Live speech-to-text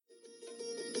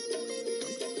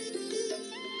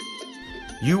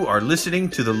You are listening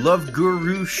to the Love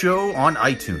Guru Show on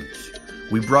iTunes.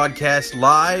 We broadcast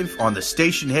live on the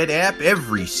Stationhead app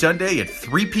every Sunday at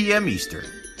 3 p.m. Eastern.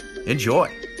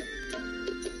 Enjoy.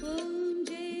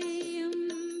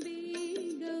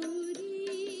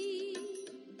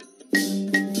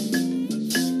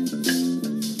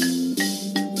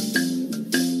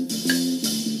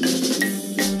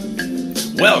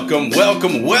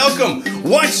 Welcome.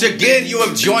 Once again, you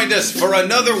have joined us for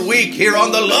another week here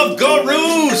on the Love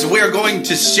Gurus. We are going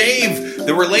to save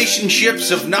the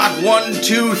relationships of not 1,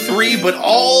 2, 3, but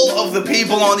all of the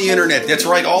people on the internet. That's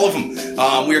right, all of them.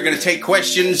 We are going to take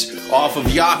questions off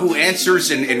of Yahoo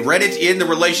Answers and Reddit in the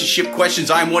relationship questions.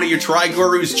 I'm one of your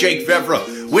Tri-Gurus, Jake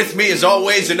Vevra. With me, as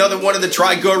always, another one of the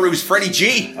Tri-Gurus, Freddie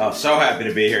G. Oh, so happy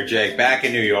to be here, Jake. Back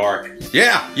in New York.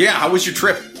 Yeah. How was your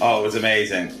trip? Oh, it was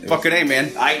amazing. Fucking A,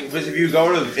 man. If you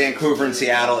go to Vancouver and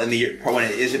Seattle when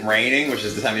it isn't raining, which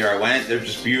is the time of year I went, they're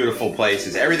just beautiful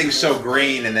places. Everything's so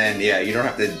green, and then, you don't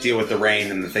have to deal with the rain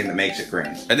and the thing that makes it green.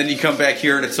 And then you come back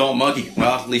here and it's all muggy.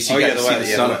 Well, at least you got to see the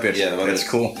sun a bit. Yeah, that's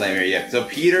cool. Yeah. So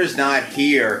Peter's not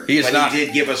here. He is not. He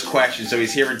did give us questions, so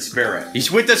he's here in spirit. He's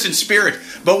with us in spirit.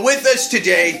 But with us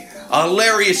today, a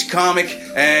hilarious comic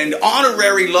and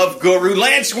honorary love guru,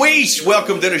 Lance Weiss.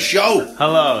 Welcome to the show.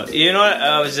 Hello. You know what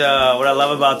what I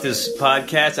love about this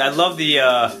podcast? I love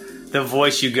the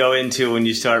voice you go into when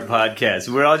you start podcasts.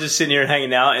 We're all just sitting here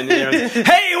hanging out, and then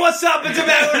hey, what's up? It's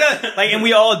about and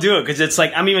we all do it because it's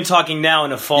like I'm even talking now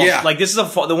in a false. Yeah. Like this is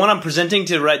the one I'm presenting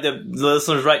to the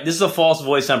listeners. Right, this is a false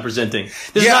voice I'm presenting.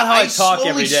 This is not how I talk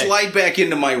every day. I slowly slide back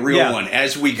into my real one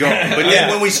as we go, but then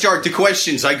when we start the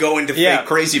questions, I go into fake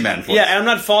crazy man voice. Yeah, and I'm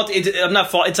not fault.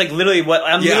 It's like literally what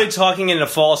I'm literally talking in a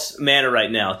false manner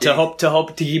right now to hope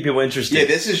to keep people interested. Yeah,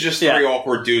 this is just three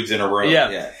awkward dudes in a room.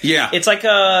 Yeah. It's like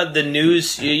the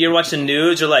news. You watch the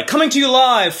news, or like coming to you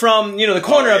live from the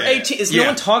corner of 18. No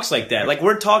one talks like that. Like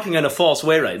we're talking in a false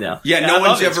way right now. Yeah, no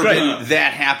one's ever been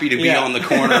that happy to be on the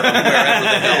corner of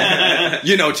wherever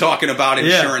the hell, talking about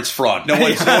insurance fraud. No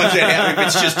one's that happy.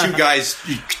 It's just two guys,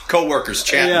 co-workers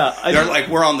chatting. Yeah, they're like,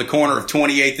 we're on the corner of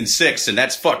 28th and 6th, and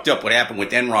that's fucked up. What happened with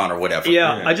Enron or whatever.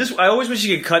 Yeah. I always wish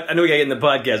you could cut. I know we got to get in the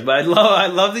podcast, but I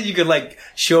love that you could like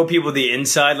show people the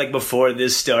inside like before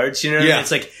this starts. You know what I mean?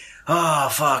 It's like, oh,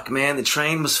 fuck, man, the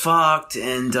train was fucked,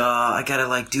 and I gotta,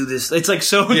 like, do this. It's, like,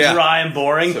 so dry and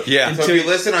boring. So if you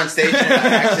listen on station,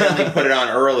 I accidentally put it on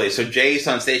early, so Jace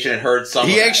on station had heard some of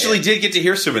that. He actually did get to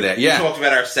hear some of that, We talked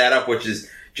about our setup, which is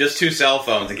just 2 cell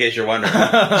phones, in case you're wondering.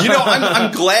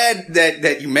 I'm glad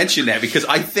that you mentioned that, because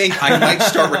I think I might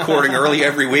start recording early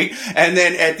every week, and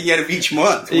then at the end of each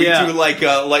month, we do like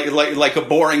a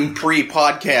boring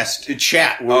pre-podcast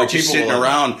chat where we're just sitting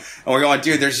around, and we're going,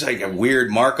 dude, there's like a weird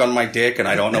mark on my dick, and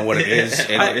I don't know what it is.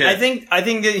 I think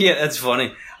that, that's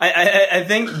funny. I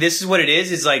think this is what it is.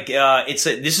 It's like,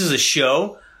 this is a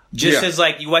show. Just as,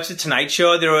 like, you watch The Tonight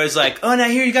Show, they're always like, oh, now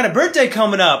here you got a birthday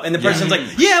coming up. And the person's like,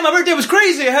 my birthday was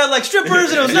crazy. I had, like,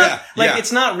 strippers and it was not. Like,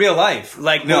 it's not real life.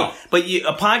 Like, no. But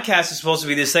a podcast is supposed to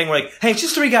be this thing where, like, hey, it's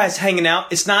just 3 guys hanging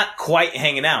out. It's not quite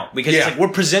hanging out. Because it's like, we're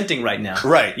presenting right now.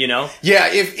 Right. Yeah,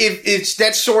 if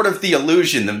that's sort of the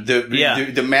illusion,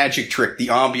 the magic trick, the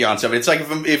ambiance of it. It's like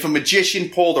if a magician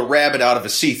pulled a rabbit out of a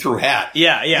see-through hat.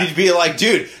 You'd be like,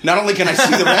 dude, not only can I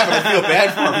see the rabbit, I feel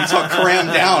bad for him. He's all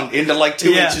crammed down into, like,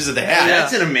 2 inches of the hat.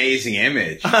 That's an amazing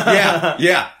image. I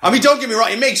mean, don't get me wrong.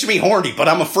 It makes me horny, but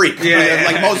I'm a freak.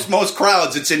 Like most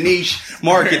crowds, it's a niche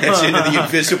market that's into the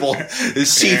invisible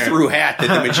see-through hat that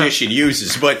the magician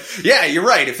uses. But yeah, you're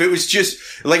right. If it was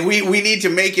just like we need to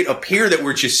make it appear that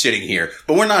we're just sitting here,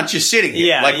 but we're not just sitting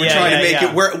here. We're trying to make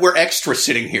it we're extra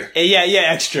sitting here.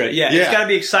 Extra. It's got to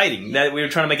be exciting. That we were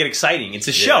trying to make it exciking. It's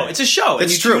a show. It's a show.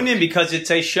 It's true. Tune in because it's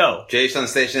a show. Jason on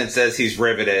station says he's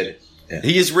riveted. Yeah.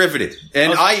 He is riveted.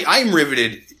 And I'm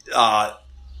riveted,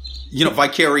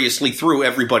 vicariously through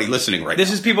everybody listening right now.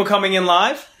 This is people coming in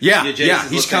live? Yeah,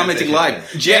 he's commenting live.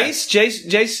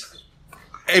 Jace?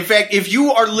 In fact, if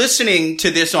you are listening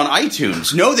to this on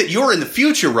iTunes, know that you're in the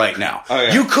future right now. Oh,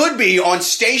 yeah. You could be on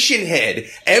Stationhead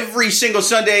every single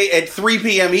Sunday at 3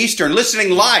 p.m. Eastern,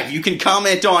 listening live. You can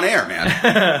comment on air, man.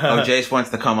 Jace wants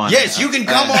to come on air. Yes, you can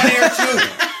come on air, too.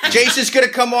 Jace is going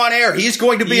to come on air. He's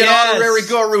going to be an honorary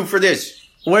guru for this.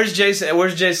 Where's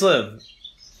Jace live?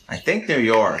 I think New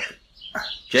York.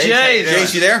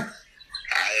 Jace, you there?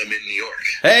 I am in New York.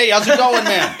 Hey, how's it going,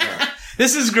 man?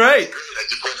 This is great. I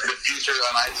just went to the future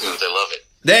on iTunes. I love it.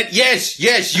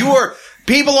 Yes, you are.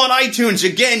 People on iTunes,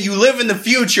 again, you live in the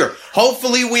future.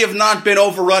 Hopefully we have not been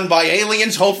overrun by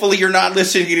aliens. Hopefully you're not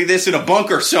listening to this in a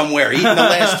bunker somewhere, eating the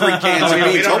last 3 cans of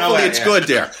beans. Hopefully it's good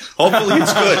there. Hopefully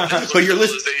it's good. But you're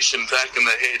listening. Back in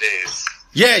the heydays.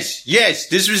 Yes.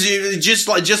 This was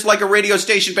just like a radio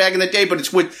station back in the day, but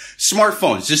it's with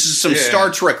smartphones. This is some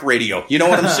Star Trek radio. You know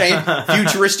what I'm saying?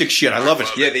 Futuristic shit. I love it.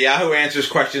 Yeah, the Yahoo Answers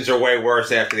questions are way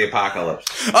worse after the apocalypse.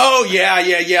 Oh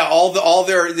yeah. All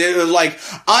they're like,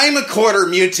 I'm a quarter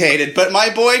mutated, but my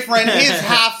boyfriend is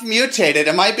half mutated.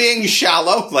 Am I being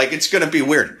shallow? Like, it's gonna be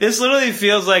weird. This literally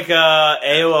feels like a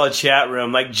AOL chat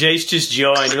room. Like Jace just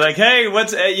joined. You're like, hey,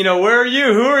 what's where are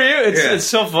you? Who are you? It's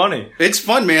so funny. It's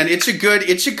fun, man. It's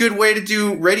a good way to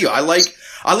do radio. I like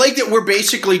that we're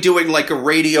basically doing like a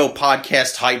radio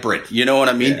podcast hybrid. You know what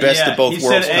I mean? Best of both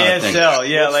worlds kind of thing.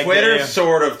 Yeah, like Twitter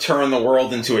sort of turned the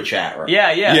world into a chat room.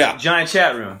 Yeah. Giant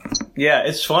chat room. Yeah,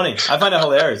 it's funny. I find it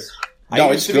hilarious. I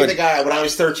used to be the guy, when I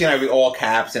was 13, I'd be all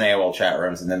caps in AOL chat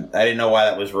rooms, and then I didn't know why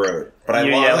that was rude. But I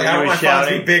want my phone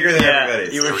to be bigger than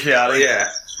everybody's. You were shouting. Yeah.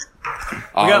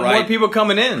 We got more people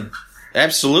coming in.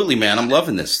 Absolutely, man. I'm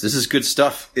loving this. This is good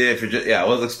stuff.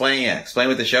 Explain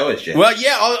what the show is, Jim. Well,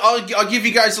 yeah, I'll give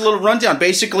you guys a little rundown.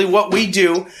 Basically, what we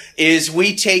do is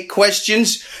we take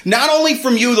questions, not only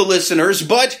from you, the listeners,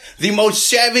 but the most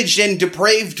savage and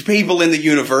depraved people in the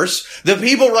universe, the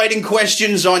people writing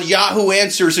questions on Yahoo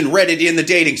Answers and Reddit in the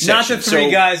dating section. Not the three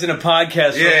guys in a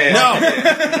podcast.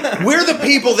 No. We're the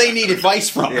people they need advice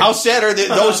from. How sad are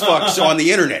those fucks on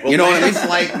the internet? Well, you know what I mean? It's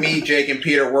like me, Jake, and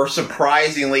Peter, we're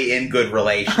surprisingly in good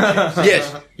relationships.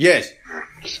 Yes.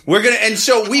 And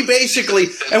so we basically,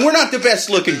 and we're not the best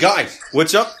looking guys.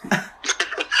 What's up? Do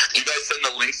you guys send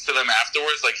the links to them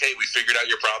afterwards? Like, hey, we figured out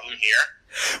your problem here?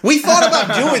 We thought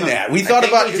about doing that. We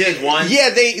did one.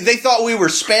 Yeah, they thought we were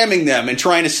spamming them and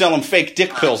trying to sell them fake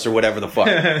dick pills or whatever the fuck.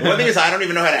 One thing is, I don't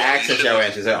even know how to access Yahoo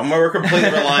Answers. We're completely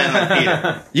relying on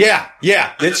Peter.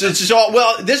 Yeah. It's all,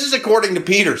 well, this is according to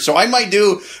Peter, so I might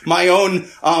do my own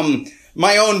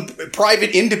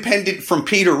private independent from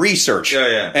Peter research.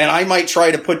 Yeah. And I might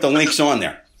try to put the links on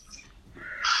there.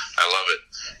 I love it.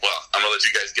 Well, I'm going to let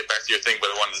you guys get back to your thing, but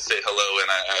I wanted to say hello,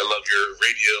 and I love your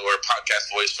radio or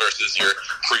podcast voice versus your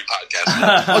pre-podcast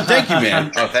voice. Oh, thank you,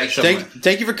 man. Thanks so much.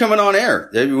 Thank you for coming on air.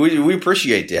 We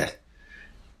appreciate that.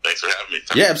 Thanks for having me.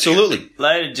 Yeah, absolutely.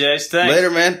 Later, Jace. Thanks.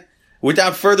 Later, man.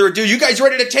 Without further ado, you guys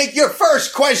ready to take your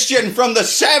first question from the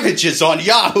savages on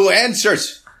Yahoo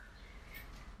Answers?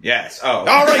 Yes. Oh. All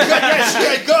right, good. Yes,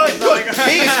 good.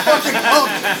 He is fucking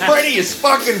pumped. Freddie is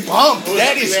fucking pumped.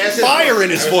 That is fire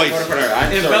in his voice.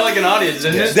 It felt like an audience,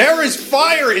 didn't it? There is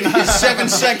fire in his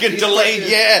 7-second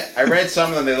delayed, I read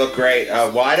some of them. They look great.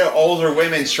 Why do older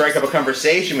women strike up a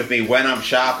conversation with me when I'm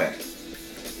shopping?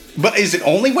 But is it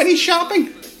only when he's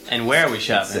shopping? And where are we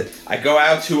shopping? I go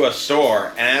out to a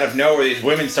store, and out of nowhere, these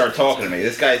women start talking to me.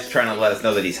 This guy's trying to let us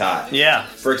know that he's hot. Yeah.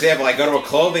 For example, I go to a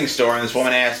clothing store, and this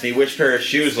woman asks me which pair of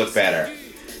shoes look better.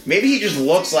 Maybe he just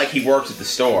looks like he works at the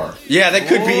store. Yeah, that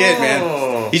could be it,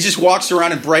 man. He just walks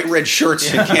around in bright red shirts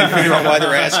and can't figure out why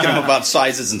they're asking him about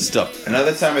sizes and stuff.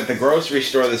 Another time at the grocery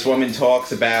store, this woman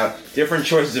talks about different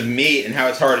choices of meat and how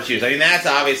it's hard to choose. I mean, that's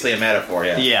obviously a metaphor,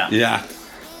 Yeah.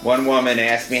 One woman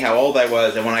asked me how old I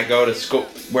was and when I go to school,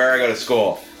 where I go to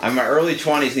school. I'm in my early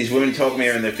 20s, and these women talk to me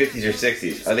are in their 50s or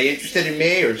 60s. Are they interested in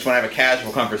me or just want to have a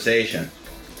casual conversation?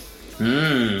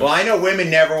 Well, I know women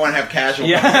never want to have casual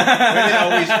conversations. Women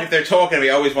always, if they're talking to me,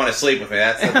 always want to sleep with me.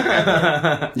 That's the thing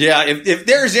I've learned. Yeah, if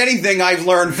there's anything I've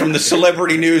learned from the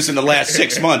celebrity news in the last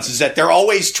 6 months is that they're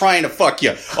always trying to fuck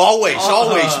you. Always,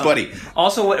 buddy.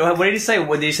 Also, what did he say?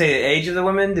 What did he say? The age of the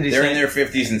women? Did he They're say in their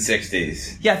 50s and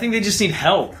 60s. Yeah, I think they just need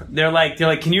help. They're like,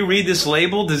 can you read this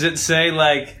label? Does it say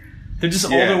like they're just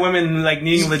older women like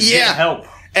needing legit help?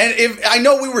 And if I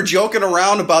know we were joking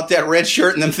around about that red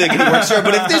shirt and them thinking he works there,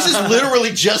 but if this is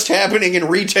literally just happening in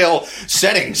retail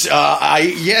settings,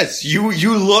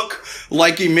 you look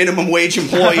like a minimum wage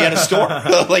employee at a store.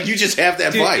 Like you just have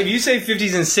that vibe. If you say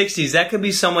 50s and 60s, that could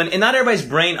be someone, and not everybody's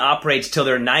brain operates till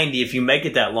they're 90 if you make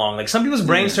it that long. Like some people's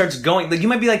brain starts going, like you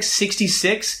might be like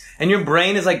 66 and your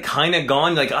brain is like kind of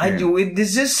gone. Like,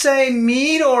 does this say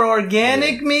meat or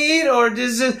organic meat or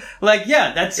does it, like,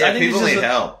 that's, I think people it's just need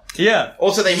help. Yeah.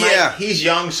 Also, they might. He's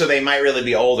young, so they might really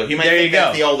be older. He might think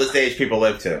that's the oldest age people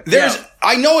live to.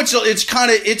 I know it's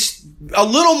a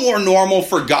little more normal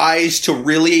for guys to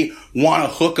really want to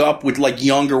hook up with like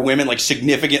younger women, like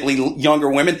significantly younger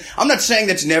women. I'm not saying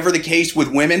that's never the case with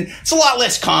women. It's a lot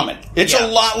less common. It's a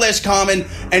lot less common,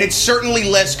 and it's certainly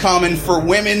less common for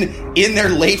women in their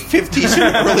late 50s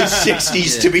and early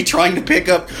 60s to be trying to pick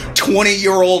up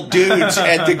 20-year-old dudes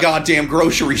at the goddamn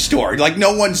grocery store. Like,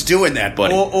 no one's doing that,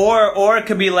 buddy. Or it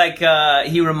could be like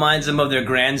he reminds them of their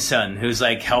grandson who's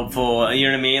like helpful. You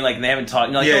know what I mean? Like they haven't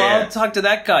talked. Like, I'll talk to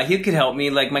that guy. He could help me.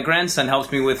 Like my grandson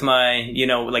helps me with my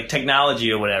like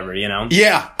technology or whatever.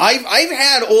 Yeah, I've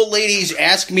had old ladies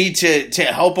ask me to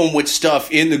help them with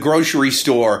stuff in the grocery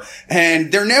store,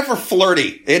 and they're never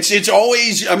flirty. It's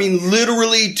always, I mean,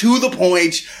 literally to the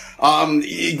point.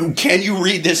 Can you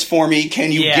read this for me?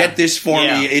 Can you get this for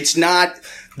me? It's not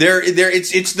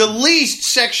it's the least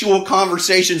sexual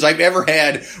conversations I've ever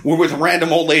had were with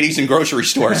random old ladies in grocery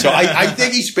stores. So I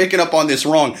think he's picking up on this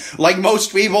wrong. Like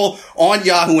most people on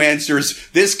Yahoo Answers,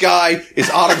 this guy is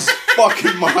out of his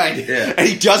fucking mind. Yeah. And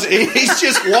he's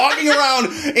just walking around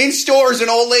in stores and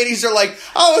old ladies are like,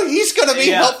 oh, he's going to be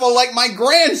helpful like my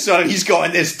grandson. And he's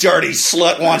going, this dirty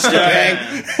slut wants to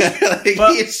bang. He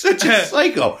is such a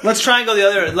psycho. Let's try and go the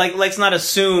other, like, let's not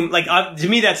assume, like, to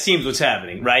me that seems what's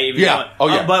happening, right?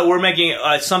 If but we're making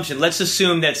an assumption. Let's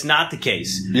assume that's not the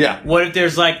case. Yeah. What if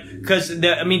there's like, because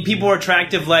people are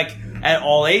attractive like at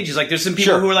all ages. Like there's some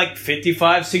people who are like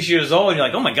 55, 60 years old, and you're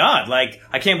like, oh my god, like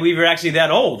I can't believe you're actually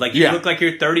that old. Like you look like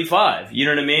you're 35. You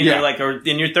know what I mean? Yeah. Or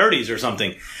in your 30s or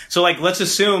something. So like, let's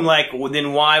assume like,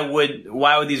 then why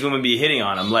would these women be hitting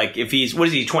on him? Like if he's, what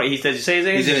is he, 20? He says, you say his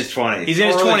age? He's in his 20s. He's in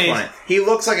his 20s. He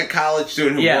looks like a college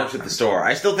student who works at the store.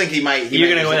 I still think he might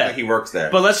look like he works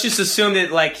there. But let's just assume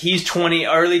that like he's 20,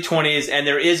 early 20s, and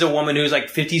there is a woman who's like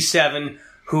 57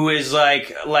 who is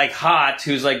like hot,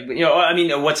 who's like,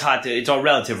 what's hot? It's all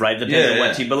relative, right? Depends on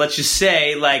what she, but let's just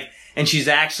say like, and she's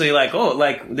actually like, oh,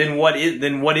 like, then what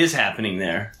is happening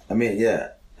there? I mean,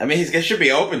 he should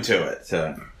be open to it,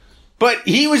 so. But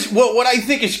he was, what I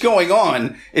think is going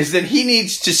on is that he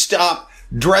needs to stop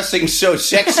dressing so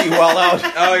sexy while out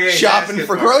shopping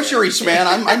for groceries, man.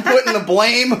 I'm putting the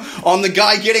blame on the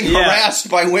guy getting harassed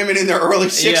by women in their early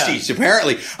 60s,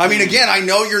 apparently. I mean, again, I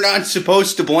know you're not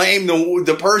supposed to blame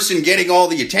the person getting all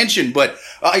the attention, but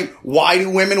why do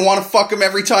women want to fuck him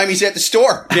every time he's at the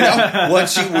store?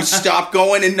 Once he would stop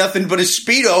going in nothing but a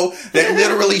Speedo that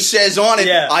literally says on it,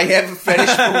 I have a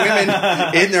fetish for women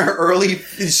in their early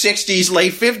 60s,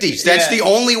 late 50s. That's the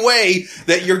only way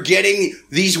that you're getting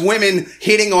these women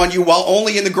hitting on you while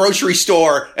only in the grocery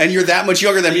store and you're that much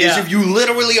younger than me is if you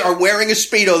literally are wearing a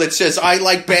Speedo that says, I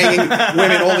like banging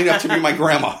women old enough to be my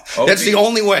grandma. That's the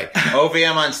only way.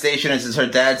 OVM on station, and says her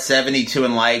dad's 72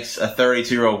 and likes a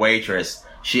 32-year-old waitress.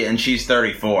 She's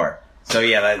 34. So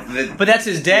but that's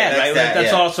his dad, right?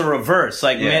 That's also reverse.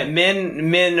 Like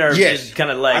men are just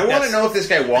kind of like. I want to know if this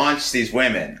guy wants these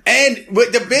women.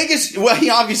 But the biggest, he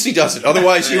obviously doesn't.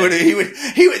 Otherwise, he would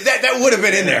that would have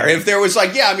been in there if there was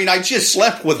like, I just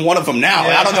slept with one of them now.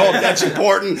 I don't know if that's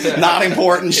important, not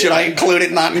important. Should I include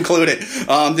it? Not include it?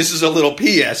 This is a little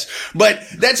PS. But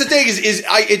that's the thing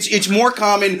it's more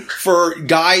common for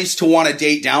guys to want to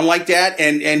date down like that,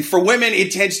 and for women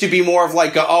it tends to be more of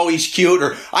like, oh, he's cute,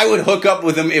 or I would hook up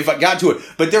with him if I got to it.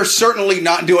 But they're certainly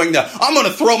not doing I'm going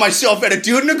to throw myself at a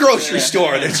dude in a grocery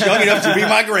store that's young enough to be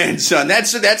my grandson.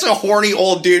 That's a horny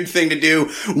old dude thing to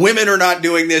do. Women are not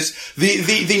doing this.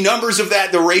 The numbers of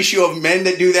that, the ratio of men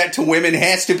that do that to women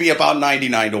has to be about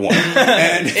 99 to 1.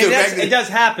 And it does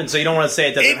happen, so you don't want to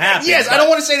say it doesn't happen. Yes, I don't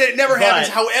want to say that it never happens.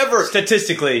 However,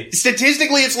 statistically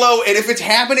it's low. And if it's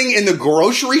happening in the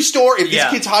grocery store, if this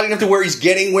kid's hot enough to where he's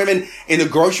getting women in the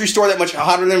grocery store that much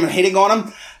hotter than him and hitting on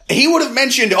them, he would have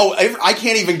mentioned, I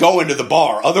can't even go into the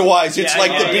bar. Otherwise, it's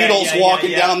like the Beatles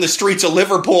walking down the streets of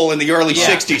Liverpool in the early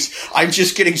 60s. I'm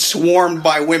just getting swarmed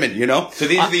by women, So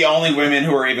these are the only women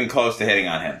who are even close to hitting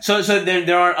on him. So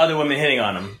there aren't other women hitting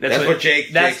on him. That's what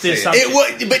Jake That's the said.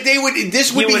 assumption.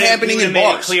 This would be happening in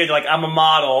bars. Made it clear, like, I'm a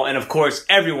model, and of course,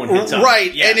 everyone hits on him.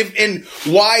 Right. Yeah. And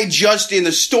why just in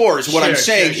the stores? What I'm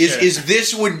saying is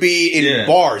this would be in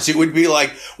bars. It would be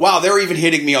like, wow, they're even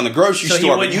hitting me on the grocery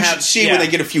store. But you should see when they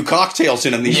get a few cocktails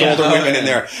in them, these older women in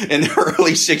their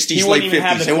early 60s, late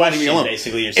 50s. They wouldn't even be alone.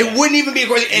 It wouldn't even be a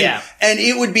question. And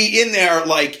it would be in there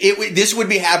like, this would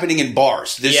be happening in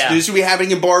bars. This would be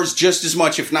happening in bars just as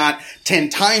much, if not 10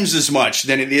 times as much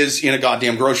than it is in a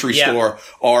goddamn grocery store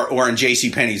or in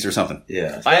JCPenney's or something.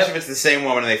 Yeah. Especially if it's the same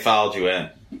woman and they followed you in.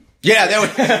 Yeah,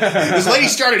 this lady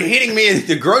started hitting me at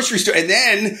the grocery store, and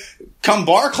then come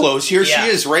bar close, here she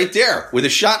is right there with a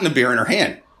shot in the beer in her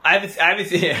hand. I have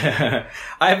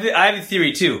a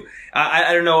theory too.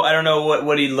 I don't know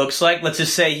what he looks like. Let's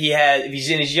just say he's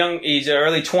in his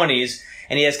early 20s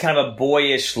and he has kind of a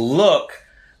boyish look.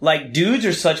 Like, dudes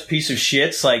are such piece of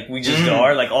shits, like we just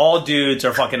are. Like, all dudes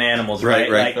are fucking animals, right?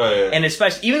 Right. Like, and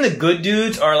especially even the good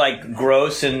dudes are like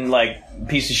gross and like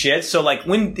piece of shit. So like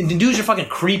when the dudes are fucking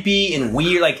creepy and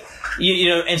weird, like you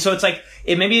know, and so it's like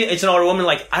maybe it's an older woman.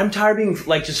 Like I'm tired of being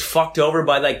like just fucked over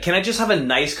by like. Can I just have a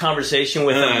nice conversation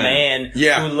with a man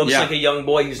who looks like a young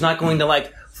boy who's not going to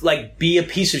like be a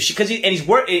piece of shit because he's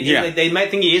working. They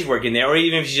might think he is working there, or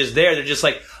even if he's just there, they're just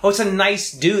like, oh, it's a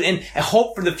nice dude, and I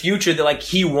hope for the future that like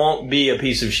he won't be a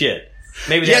piece of shit.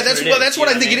 Maybe that's what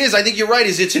I think it is. I think you're right.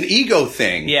 It's an ego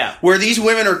thing. Yeah. Where these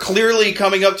women are clearly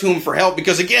coming up to him for help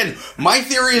because again, my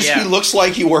theory is he looks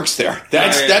like he works there.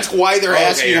 That's why they're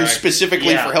asking him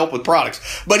specifically for help with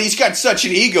products. But he's got such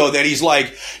an ego that he's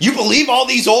like, you believe all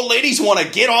these old ladies want to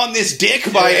get on this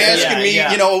dick by asking me,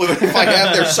 you know, if I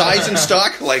have their size in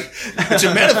stock? Like, it's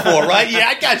a metaphor, right? Yeah,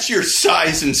 I got your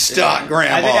size in stock,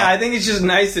 Grandma. I think it's just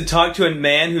nice to talk to a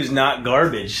man who's not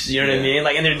garbage. You know what I mean?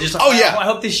 Like, and they're just like, I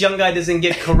hope this young guy doesn't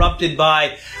get corrupted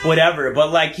by whatever,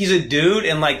 but like he's a dude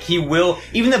and like he will,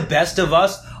 even the best of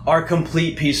us are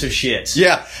complete piece of shit.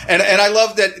 Yeah, and I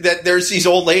love that there's these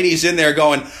old ladies in there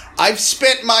going, I've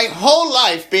spent my whole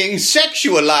life being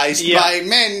sexualized by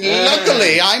men.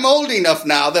 Luckily, I'm old enough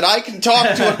now that I can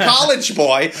talk to a college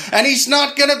boy, and he's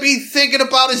not going to be thinking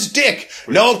about his dick.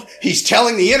 No, he's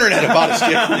telling the internet about his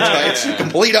dick. It's the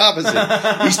complete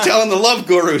opposite. He's telling the love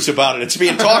gurus about it. It's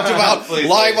being talked about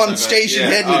live on Station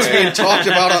Head, and it's being talked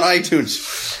about on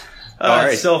iTunes.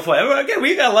 It's so fun. Again,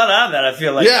 we got a lot out of that, I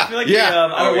feel like. That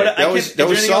was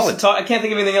solid. I can't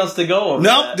think of anything else to go over.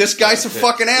 Nope, this guy's a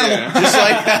fucking animal. Just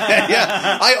like,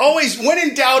 I always, when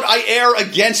in doubt, I err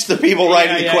against the people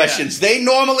writing the questions. They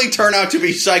normally turn out to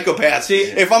be psychopaths. See,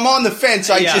 if I'm on the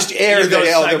fence, I just err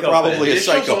that they're probably a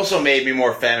psycho. This also made me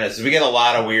more feminist. We get a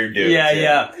lot of weird dudes.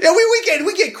 Yeah,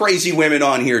 we get crazy women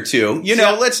on here too. You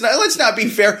know, let's not be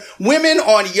fair. Women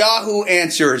on Yahoo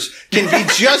Answers can be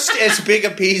just as big a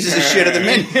piece as shit of the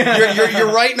men.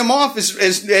 You're writing them off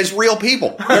as real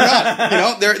people. They're not. You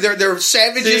know, they're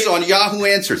savages on Yahoo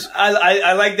Answers.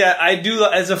 I like that. I do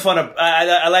as a fun.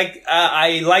 I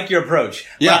like your approach.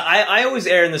 Yeah. But I always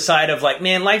err on the side of like,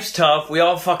 man, life's tough. We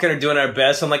all fucking are doing our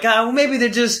best. I'm like, well, maybe they're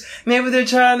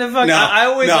trying to fuck.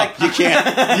 You can't.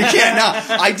 No,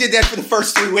 I did that for the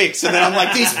first 3 weeks, and then I'm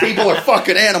like, these people are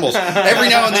fucking animals. Every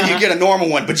now and then you get a normal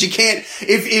one, but you can't.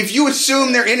 If you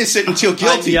assume they're innocent until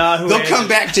guilty, they'll come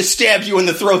back to stab you in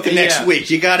the throat the next week.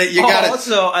 You got it.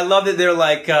 Also, I love that they're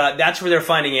like, that's where they're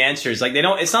finding answers. Like they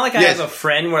don't. It's not like I have a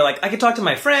friend where like I can talk to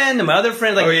my friend and my other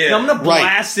friend. Like, no, I'm gonna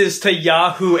blast this to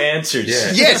Yahoo Answers.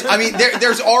 Yeah. Yes, I mean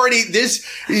there's already this.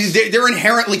 They're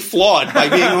inherently flawed by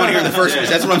being on here in the first place.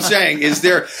 That's what I'm saying.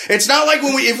 It's not like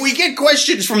if we get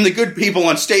questions from the good people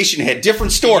on Station Head,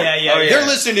 different story. They're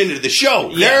listening to the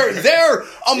show. Yeah. They're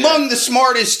among the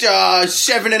smartest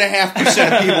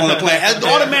 7.5% of people on the planet.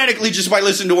 Automatically, just by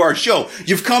listening to our show,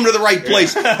 you've come to the right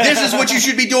place. This is what you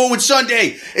should be doing with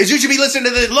Sunday. Is you should be listening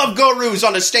to the Love Gurus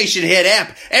on the Station Head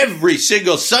app every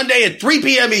single Sunday at 3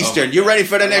 p.m. Eastern. You ready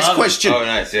for the next question? Oh,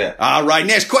 nice, yeah. All right,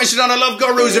 next question on the Love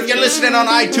Gurus. If you're listening on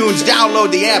iTunes,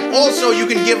 download the app. Also, you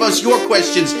can give us your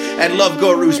questions at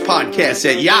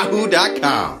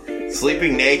loveguruspodcast@yahoo.com.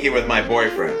 Sleeping naked with my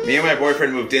boyfriend. Me and my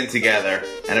boyfriend moved in together,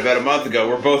 and about a month ago,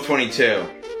 we're both 22.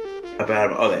 We've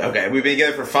been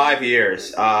together for 5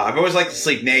 years. I've always liked to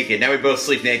sleep naked. Now we both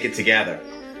sleep naked together.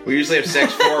 We usually have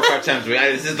sex 4 or 5 times a week.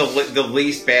 This is the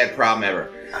least bad problem ever.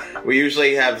 We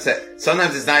usually have sex.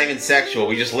 Sometimes it's not even sexual.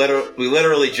 We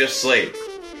literally just sleep.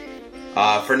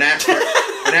 For now,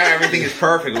 everything is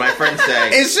perfect. My friends say,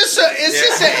 "Is this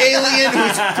an alien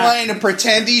who's trying to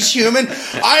pretend he's human?"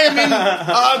 I am in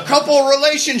a couple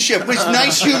relationship with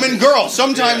nice human girl.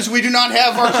 Sometimes we do not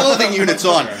have our clothing units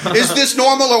on. Is this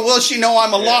normal, or will she know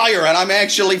I'm a liar and I'm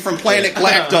actually from planet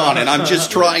Clacton and I'm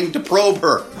just trying to probe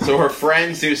her? So her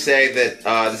friends do say that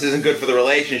this isn't good for the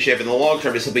relationship. In the long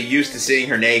term, she'll be used to seeing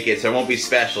her naked, so it won't be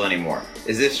special anymore.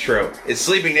 Is this true? Is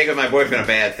sleeping naked with my boyfriend a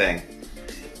bad thing?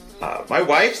 My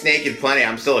wife's naked plenty.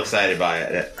 I'm still excited by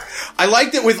it. I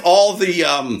like that with all the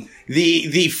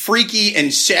freaky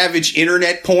and savage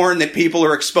internet porn that people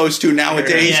are exposed to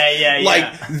nowadays.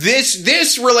 Like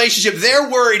this relationship, they're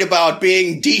worried about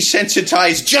being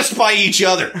desensitized just by each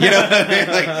other. You know what I mean?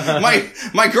 Like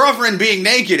my girlfriend being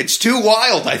naked, it's too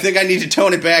wild. I think I need to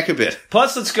tone it back a bit.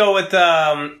 Plus, let's go with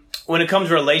when it comes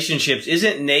to relationships,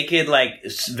 isn't naked like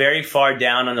very far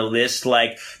down on the list?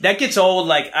 Like that gets old.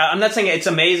 Like I'm not saying it's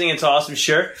amazing, it's awesome,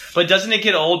 sure, but doesn't it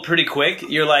get old pretty quick?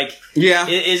 You're like,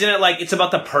 isn't it like it's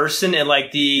about the person and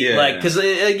like the because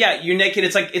you're naked.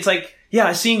 It's like Yeah,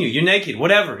 I seen you. You're naked.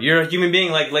 Whatever. You're a human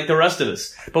being like the rest of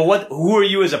us. But who are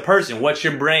you as a person? What's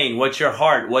your brain? What's your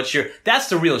heart? That's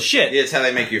the real shit. Yeah, it's how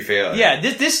they make you feel. Yeah,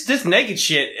 this naked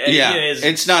shit.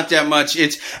 It's not that much.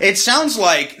 It sounds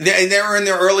like they were in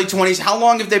their early 20s. How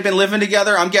long have they been living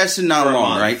together? I'm guessing not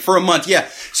long, right? For a month, yeah.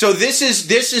 So this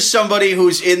is somebody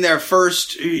who's in their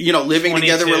first, living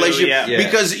together relationship. Yeah.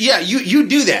 Because you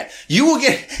do that. You will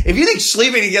get, if you think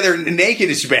sleeping together naked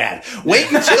is bad, wait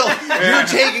until you're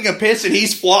taking a piss and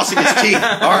he's flossing his teeth.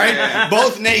 All right,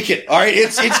 both naked. All right,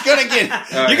 it's gonna get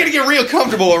you're gonna get real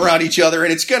comfortable around each other,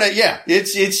 and it's gonna you're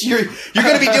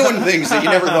gonna be doing things that you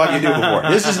never thought you'd do before.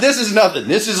 This is nothing.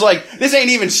 This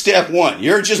ain't even step one.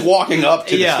 You're just walking up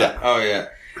to the step. Oh yeah,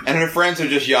 and her friends are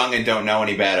just young and don't know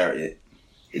any better.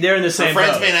 They're in the same. Her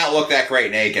friends boat. may not look that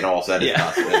great naked. Also, that is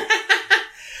possible.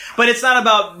 But it's not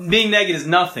about being naked is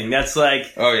nothing. That's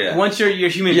like, once you're a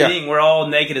human being, we're all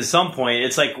naked at some point.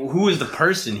 It's like, who is the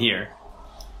person here?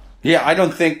 Yeah, I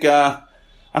don't think you got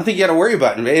to worry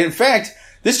about it. In fact,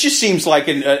 this just seems like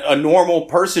a normal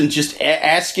person just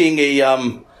asking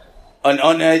an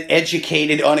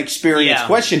uneducated, unexperienced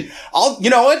question. You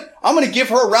know what? I'm going to give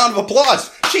her a round of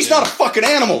applause. She's not a fucking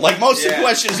animal like most of the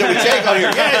questions that we take on here.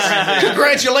 Yes,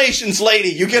 congratulations, lady.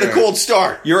 You get a gold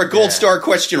star. You're a gold star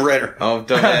question writer. Oh,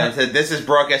 this is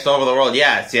broadcast all over the world.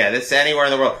 Yes, this is anywhere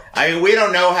in the world. I mean, we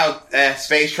don't know how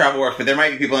space travel works, but there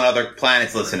might be people on other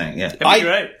planets listening. Yeah,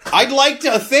 I'd like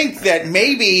to think that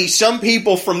maybe some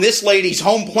people from this lady's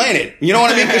home planet, you know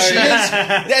what I mean? Because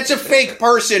that's a fake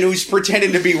person who's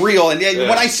pretending to be real. And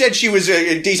when I said she was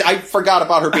decent, I forgot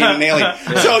about her being an alien.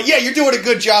 So you're doing a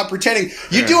good job pretending.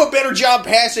 You do a better job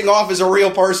passing off as a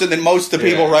real person than most of the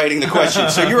people writing the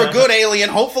questions. So you're a good alien.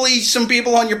 Hopefully some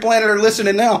people on your planet are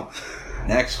listening now.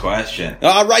 Next question.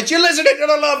 All right, you're listening to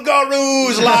the Love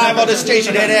Gurus live on the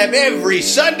station at every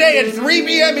Sunday at 3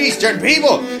 p.m. Eastern.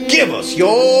 People, give us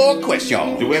your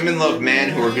question. Do women love men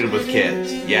who are good with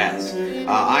kids? Yes.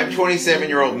 I'm a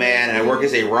 27-year-old man, and I work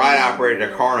as a ride operator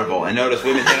at a carnival. I notice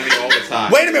women tell me all the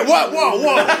time. Wait a minute. Whoa.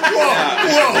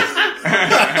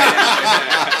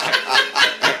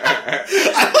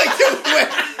 I like to went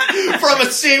from a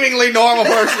seemingly normal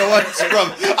person to what's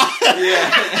from.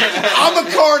 I'm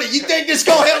a carny. You think this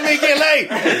gonna help me get laid?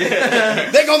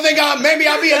 They gonna think maybe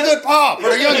I'll be a good pa for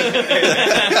the youngin'.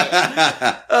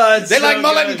 They like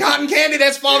mullet and cotton candy.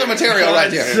 That's father material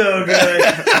right there. So good.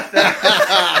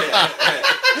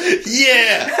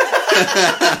 Yeah.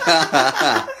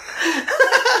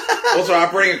 Also,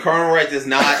 operating a carnival ride does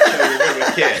not show you're good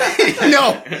with kids.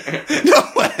 No. If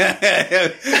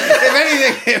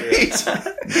anything,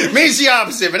 it means the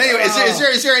opposite. But anyway,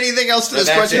 is there anything else to this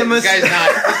question? This guy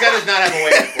does not have a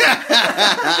way.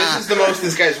 This is the most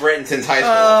this guy's written since high school.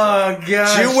 Oh,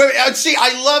 God. See,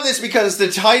 I love this because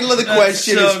the title of the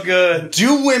question is good.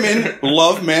 Do women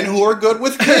love men who are good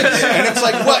with kids? And it's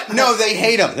like, what? No, they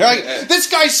hate them. They're like, this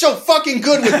guy's so fucking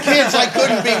good with kids, I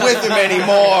couldn't be with him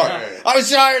anymore. I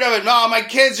was tired of it. No, my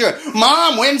kids are,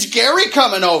 Mom, when's Gary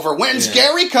coming over?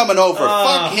 Gary coming over?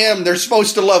 Fuck him. They're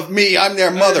supposed to love me. I'm their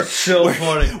mother. So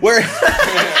funny.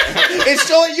 It's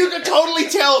so, you can totally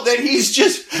tell that he's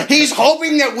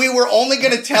hoping that we were only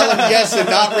going to tell him yes and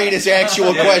not read his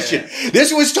actual question.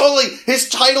 This was totally, his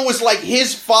title was like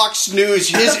his Fox News,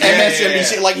 his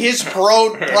MSNBC, like his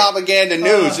pro-propaganda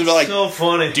news. Like, so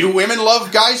funny. Do women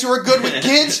love guys who are good with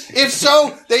kids? If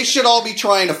so, they should all be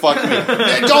trying to fuck me.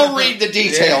 Don't read the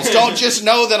details. Don't just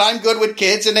know that I'm good with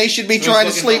kids and they should be trying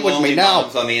to sleep with me now.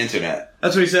 On the internet.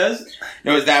 That's what he says?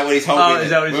 No, is that what he's hoping? Oh, is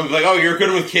that what he's like, you're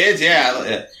good with kids?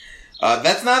 Yeah.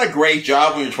 That's not a great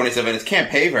job when you're 27. It can't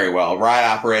pay very well. Ride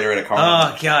operator at a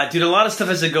carnival. Oh, God. Dude, a lot of stuff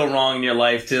has to go wrong in your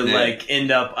life to,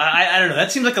 end up... I don't know.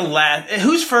 That seems like a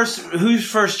Whose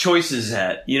first choice is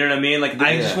that? You know what I mean? Like,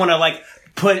 I just want to,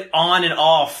 put on and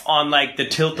off on the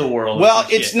tilt-a-whirl. Well,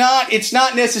 it's not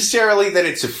necessarily that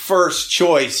it's a first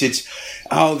choice. It's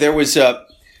there was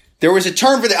a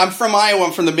term for that. I'm from Iowa.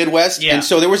 I'm from the Midwest, and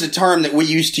so there was a term that we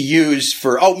used to use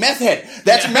for meth head.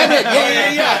 That's meth head.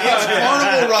 Yeah. It's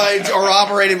carnival rides are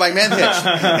operated by meth heads,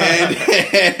 and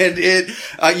it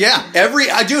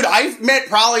dude, I've met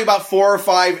probably about 4 or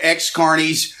 5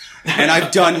 ex-carnies. And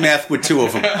I've done meth with 2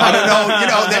 of them. I don't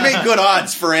know, they make good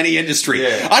odds for any industry.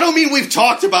 Yeah. I don't mean we've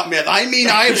talked about meth. I mean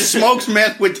I have smoked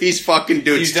meth with these fucking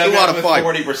dudes. 2 out of 5.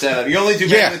 40% of them. You only do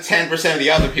meth with 10% of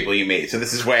the other people you meet, so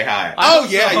this is way high.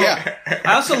 Yeah.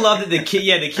 I also love that the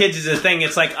kids is a thing.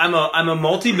 It's like I'm a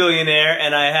multi-billionaire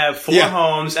and I have 4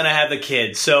 homes and I have the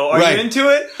kids. So are you into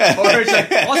it? Or it's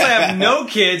like, also I have no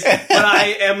kids, but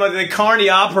I am the carny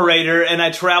operator and I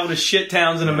travel to shit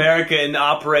towns in America and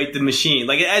operate the machine.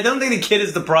 Like don't think the kid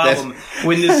is the problem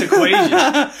with this equation.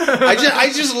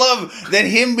 I just love that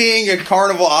him being a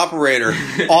carnival operator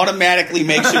automatically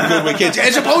makes him good with kids,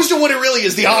 as opposed to what it really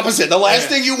is, the opposite. The last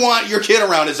thing you want your kid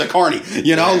around is a carny.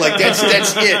 You know, like that's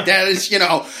it. That is, you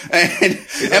know. And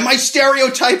am I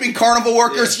stereotyping carnival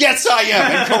workers? Yes, I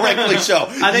am, and correctly so.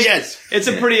 I think it's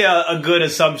a pretty a good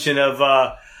assumption of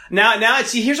now.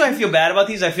 See, here's why I feel bad about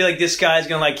these. I feel like this guy's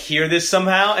gonna like hear this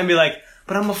somehow and be like,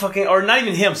 but I'm a fucking, or not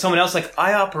even him, someone else, like,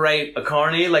 I operate a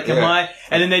carny, like, am I?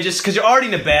 And then they just, because you're already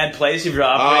in a bad place if you're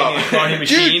operating a carny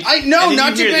machine. Dude, I know,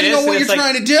 not depending on what you're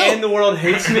trying to do. And the world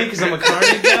hates me because I'm a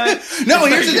carny guy. No,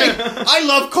 here's the thing. I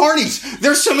love carnies.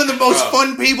 They're some of the most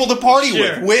fun people to party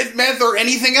with meth or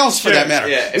anything else for that matter.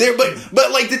 Yeah.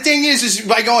 But like, the thing is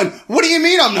by going, what do you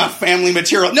mean I'm not family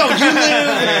material? No, you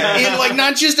live in, like,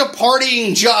 not just a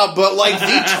partying job, but, like,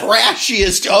 the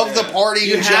trashiest of the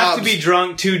partying jobs. You have to be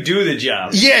drunk to do the job.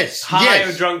 Yes, high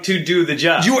or drunk to do the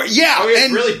job.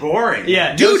 It's really boring.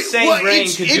 Yeah, dude.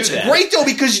 It's great though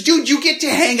because, dude, you get to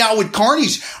hang out with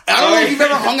carnies. I don't know if you've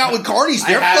ever hung out with carnies.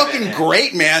 They're fucking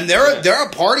great, man. They're a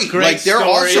party. Great like they're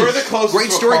story. awesome. You're the closest great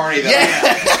to story. A carny, though.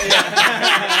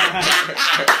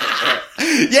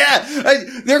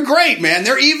 Yeah, they're great, man.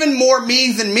 They're even more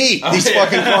me than me. These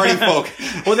fucking carny folk.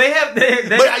 Well, they have.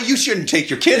 But you shouldn't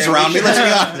take your kids around me. Let's be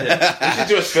honest. We should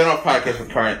do a spin-off podcast with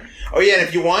carny. Oh, yeah, and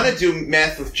if you want to do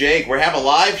meth with Jake, we have a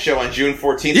live show on June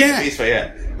 14th.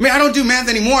 Yeah. I mean, I don't do meth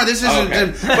anymore. This isn't...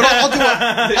 But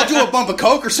I'll do a bump of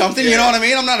coke or something, you know what I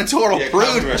mean? I'm not a total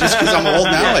prude just because I'm old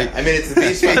now. Like, I mean, it's the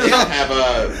beast, but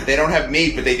they don't have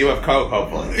meat, but they do have coke,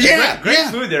 hopefully. Great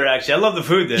food there, actually. I love the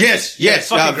food there. Yes.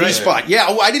 V-Spot. Yeah,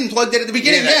 I didn't plug that at the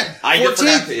beginning.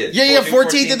 14th.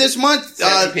 14th of this month.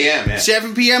 7 p.m.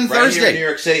 7 p.m. Right Thursday. Here in New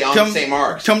York City on St.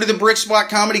 Mark's. Come to the Brick Spot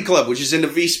Comedy Club, which is in the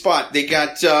V-Spot. They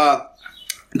got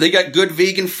good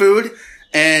vegan food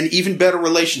and even better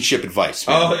relationship advice.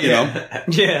 Man, you know?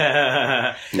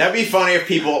 Yeah. That'd be funny if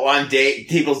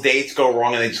people's dates go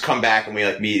wrong and they just come back and we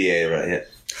like mediate. Right?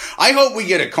 I hope we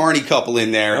get a carny couple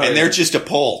in there and they're just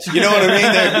appalled. You know what I mean?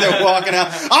 They're walking out.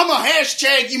 I'm a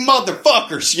hashtag, you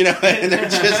motherfuckers. You know, and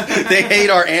they hate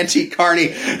our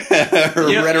anti-carny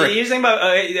rhetoric. Here's the thing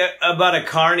about a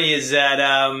carny is that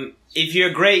if you're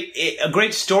a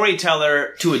great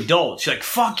storyteller to adults, you're like,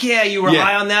 fuck yeah, you were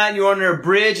high on that, and you were under a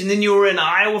bridge, and then you were in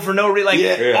Iowa for no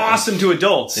reason. Awesome to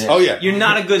adults. Yeah. Oh, yeah. You're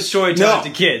not a good storyteller to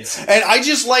kids. And I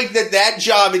just like that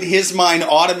job in his mind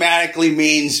automatically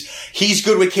means he's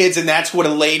good with kids, and that's what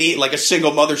a lady, like a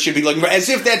single mother, should be looking for. As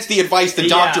if that's the advice that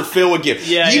Dr. Phil would give.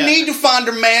 You need to find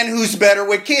a man who's better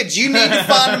with kids. You need to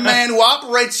find a man who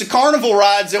operates the carnival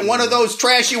rides at one of those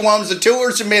trashy ones that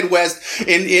tours the Midwest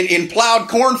in plowed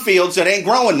cornfields that ain't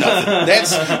growing nothing.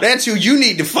 That's who you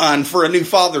need to find for a new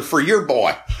father for your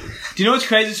boy. Do you know what's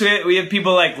crazy? So we have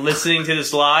people like listening to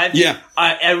this live. Yeah.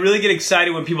 I really get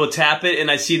excited when people tap it and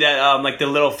I see that like the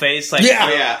little face. Like, People,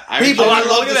 I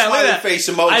love the smiley face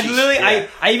emojis.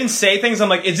 I even say things. I'm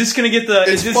like, is this going to get the?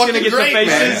 Is this going to get the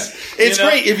faces? Man. It's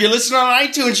great. If you're listening on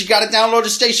iTunes, you got to download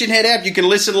the Station Head app. You can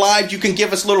listen live. You can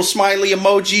give us little smiley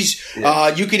emojis. Yeah.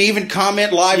 You can even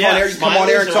comment live on air. You come on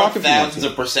air and talk if you want. Thousands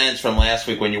of percents from last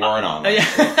week when you weren't on.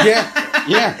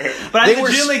 Yeah. But I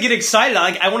legitimately get excited.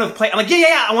 I want to play. I'm like,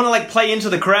 I want to like play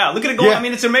into the crowd. Look at it go. I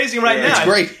mean, it's amazing right now. It's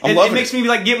great. It makes me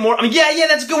like get more. I mean,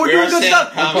 that's good. We're doing good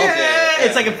stuff.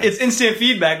 It's like it's instant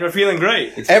feedback. We're feeling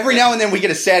great. Every now and then we get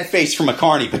a sad face from a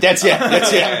carny, but that's it.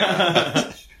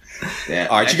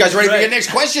 All right, you guys ready for your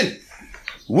next question?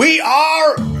 We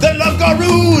are the Love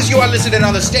Gurus. You are listening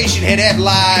on the Station Head app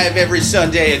live every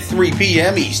Sunday at 3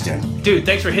 p.m. Eastern. Dude,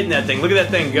 thanks for hitting that thing. Look at that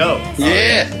thing go.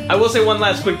 Yeah. I will say one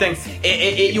last quick thing.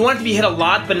 You want it to be hit a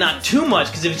lot, but not too much,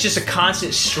 because if it's just a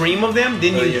constant stream of them,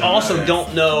 then you also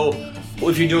don't know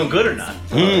if you're doing good or not.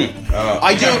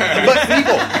 I do, but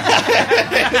people,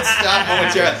 stop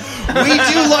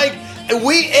momentarily.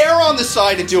 We err on the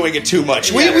side of doing it too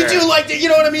much. We do like that, you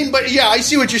know what I mean? But yeah, I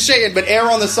see what you're saying, but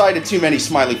err on the side of too many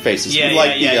smiley faces.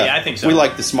 I think so. We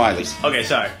like the smileys. Okay,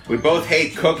 sorry. We both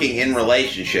hate cooking in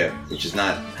relationship, which is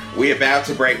not. We are about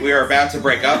to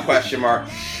break up, question mark.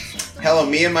 Hello,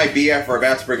 me and my BF are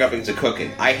about to break up into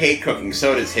cooking. I hate cooking,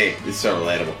 so does he. It's so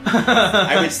relatable.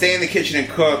 I would stay in the kitchen and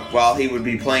cook while he would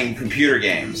be playing computer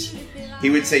games. He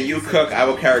would say, you cook, I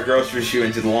will carry groceries for you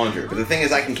into the laundry. But the thing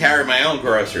is, I can carry my own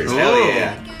groceries. Ooh. Hell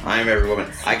yeah. I am every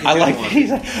woman. I like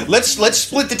that. Let's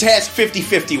split the task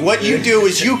 50-50. What you do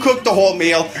is you cook the whole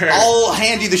meal. I'll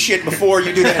hand you the shit before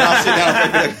you do that, and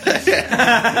I'll sit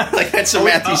down. Like that's what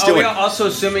Matthew's doing. Are we also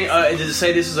assuming, does it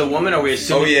say this is a woman, or are we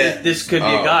assuming this could be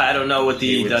a guy? I don't know what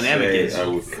the dynamic is. I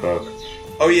would cook.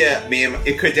 Oh yeah,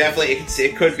 it could definitely.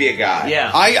 It could be a guy.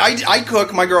 Yeah. I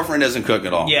cook. My girlfriend doesn't cook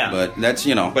at all. Yeah. But that's,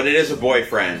 you know. But it is a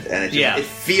boyfriend, and it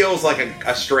feels like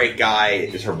a straight guy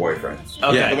is her boyfriend.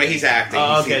 Okay. Yeah. The way he's acting.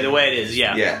 The way it is.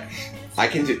 Yeah. Yeah. I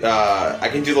can do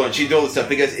the one. She do all this stuff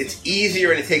because it's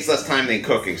easier and it takes less time than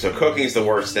cooking. So cooking is the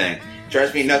worst thing. It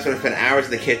drives me nuts when I spend hours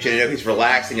in the kitchen. I know he's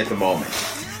relaxing at the moment.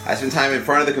 I spend time in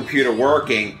front of the computer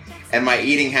working, and my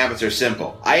eating habits are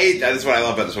simple. This is what I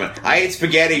love about this one. I ate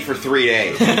spaghetti for 3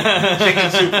 days,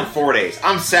 chicken soup for 4 days.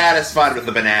 I'm satisfied with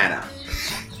the banana.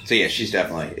 So yeah, she's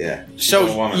definitely she's a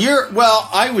woman.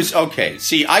 I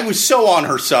was so on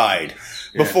her side.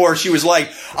 Before she was like,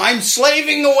 I'm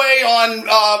slaving away on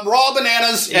raw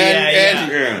bananas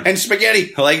and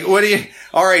spaghetti. Like, what do you?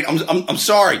 All right, I'm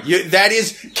sorry. That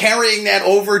is carrying that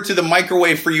over to the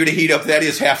microwave for you to heat up. That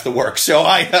is half the work. So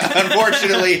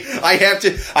unfortunately, I have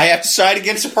to side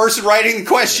against the person writing the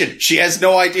question. She has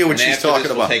no idea what she's talking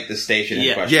about. We'll take the station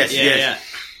in question. Yes.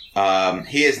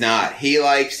 He is not. He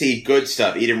likes to eat good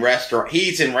stuff. He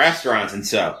eats in restaurants and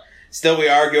so. Still, we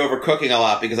argue over cooking a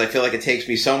lot because I feel like it takes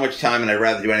me so much time and I'd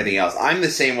rather do anything else. I'm the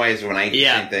same way as when I eat the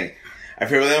same thing. I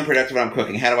feel really unproductive when I'm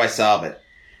cooking. How do I solve it?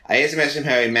 I asked him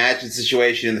how he imagined the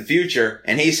situation in the future,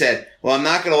 and he said, well, I'm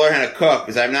not going to learn how to cook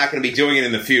because I'm not going to be doing it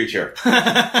in the future. Then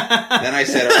I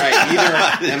said, all right,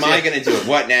 neither am I going to do it.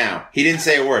 What now? He didn't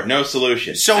say a word. No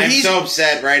solution. So I'm so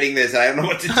upset writing this, I don't know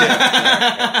what to do.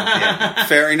 Yeah.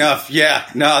 Fair enough. Yeah.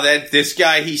 No, this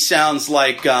guy, he sounds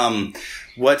like...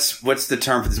 What's the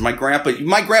term for this? My grandpa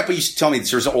used to tell me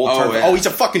there's an old term. Yeah. Oh, he's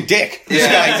a fucking dick. This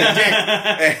guy's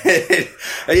a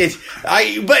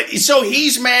dick. But so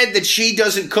he's mad that she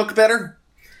doesn't cook better?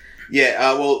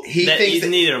 Yeah, well, he thinks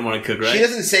neither of them want to cook, right? She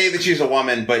doesn't say that she's a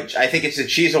woman, but I think it's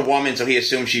that she's a woman, so he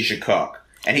assumes she should cook.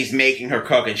 And he's making her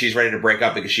cook, and she's ready to break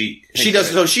up because she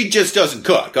doesn't. So she just doesn't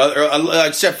cook,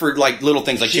 except for like little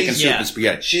things like chicken soup and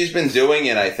spaghetti. She's been doing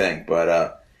it, I think,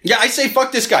 but yeah, I say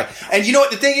fuck this guy. And you know what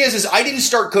the thing is I didn't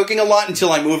start cooking a lot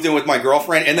until I moved in with my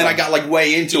girlfriend, and then I got like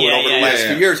way into it over the last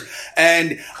few years.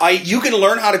 And you can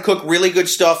learn how to cook really good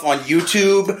stuff on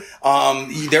YouTube.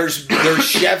 There's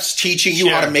chefs teaching you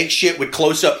how to make shit with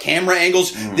close-up camera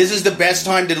angles. This is the best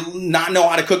time to not know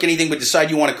how to cook anything but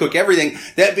decide you want to cook everything.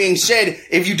 That being said,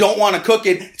 if you don't want to cook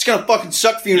it, it's going to fucking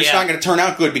suck for you and it's not going to turn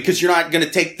out good because you're not going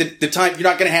to take the time, you're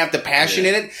not going to have the passion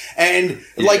in it. And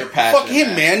fuck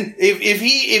him, man.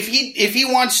 If he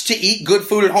wants to eat good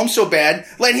food at home so bad,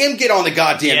 let him get on the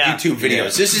goddamn YouTube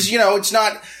videos. This is, it's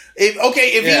not... If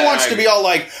he wants to be all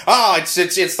like, it's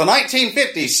the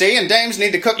 1950s, see, and dames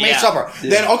need to cook me supper,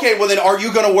 then are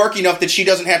you going to work enough that she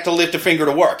doesn't have to lift a finger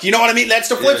to work? You know what I mean? That's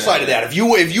the flip side of that. If you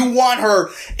want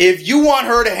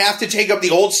her to have to take up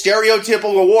the old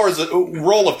stereotypical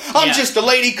role of I'm just a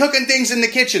lady cooking things in the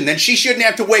kitchen, then she shouldn't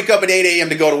have to wake up at 8 a.m.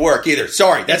 to go to work either.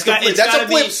 Sorry, that's a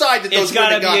flip side that those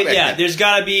women got back then. There's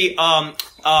got to be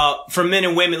for men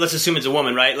and women. Let's assume it's a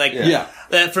woman, right? Like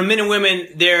for men and women,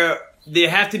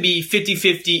 there have to be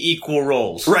 50-50 equal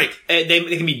roles. Right.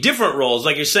 They can be different roles,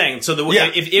 like you're saying. So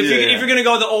if you're going to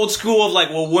go the old school of like,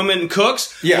 well, women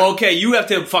cooks, well, okay, you have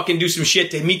to fucking do some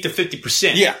shit to meet the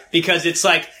 50%. Yeah. Because it's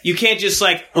like, you can't just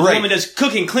like, a woman does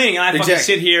cooking, cleaning, and I fucking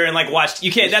sit here and like watch.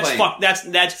 You can't,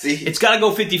 it's got to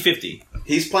go 50-50.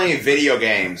 He's playing video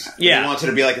games. Yeah. He wants it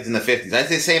to be like it's in the 50s. I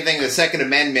say the same thing with the Second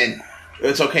Amendment.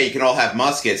 It's okay, you can all have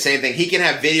muskets. Same thing. He can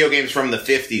have video games from the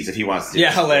 50s if he wants to.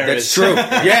 Yeah, hilarious. That's true.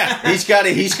 Yeah. He's got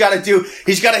to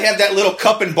have that little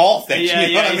cup and ball thing. You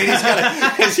know what I mean?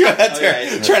 He's out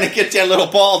there trying to get that little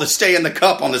ball to stay in the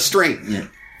cup on the string. Yeah.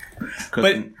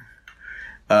 But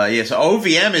so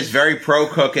OVM is very pro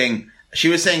cooking. She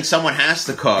was saying someone has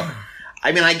to cook.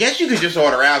 I mean, I guess you could just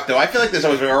order out, though. I feel like there's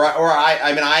always, I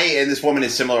and this woman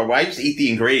is similar. Why just eat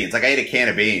the ingredients? Like, I ate a can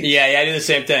of beans. Yeah, I do the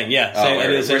same thing. Yeah.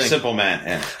 We're simple men.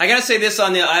 Yeah. I gotta say this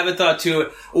I have a thought,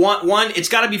 too. One, it's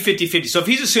gotta be 50-50. So if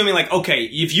he's assuming, like, okay,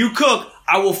 if you cook,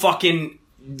 I will fucking,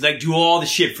 like, do all the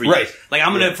shit for you. Right. Like,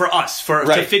 I'm gonna, to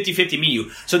 50-50 meet you.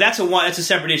 So that's a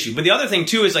separate issue. But the other thing,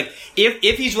 too, is, like,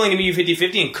 if he's willing to meet you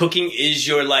 50-50 and cooking is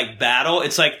your, like, battle,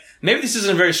 it's like, maybe this isn't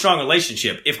a very strong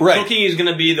relationship. If cooking is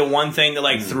going to be the one thing that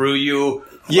like threw you,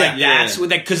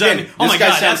 because I mean, oh my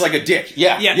god, this guy sounds like a dick.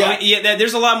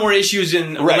 There's a lot more issues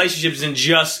in relationships than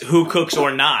just who cooks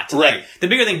or not. Right. Like, the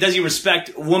bigger thing, does he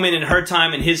respect woman and her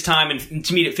time and his time, and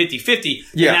to meet at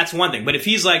 50-50? Then that's one thing. But if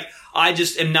he's like, I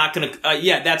just am not going to. Sorry,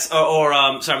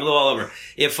 I'm a little all over.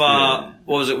 If what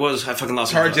was I fucking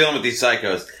lost? It's hard dealing with these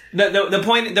psychos.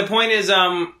 The point is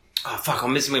oh fuck!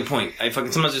 I'm missing my point. I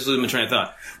fucking sometimes just lose my train of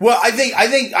thought. Well, I think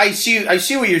I see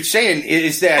what you're saying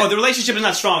is that the relationship is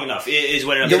not strong enough. Is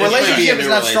what it is. The relationship is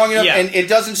not strong enough, and it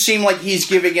doesn't seem like he's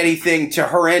giving anything to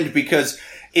her end because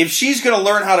if she's going to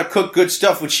learn how to cook good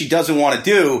stuff, which she doesn't want to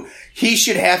do, he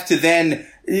should have to then,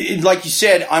 like you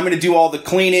said, I'm going to do all the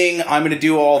cleaning, I'm going to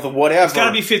do all the whatever. It's got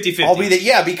to be 50-50. I'll be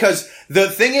because the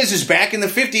thing is back in the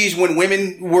 50s when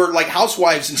women were like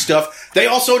housewives and stuff, they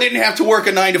also didn't have to work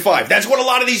a 9 to 5. That's what a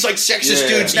lot of these like sexist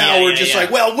dudes now are just like,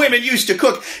 well, women used to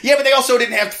cook. Yeah, but they also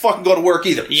didn't have to fucking go to work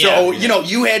either. So,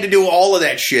 you had to do all of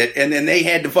that shit, and then they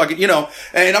had to fucking,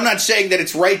 and I'm not saying that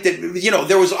it's right that,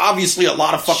 there was obviously a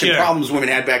lot of fucking problems women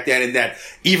had back then, and that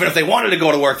even if they wanted to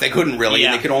go to work, they couldn't really,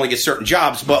 and they could only get certain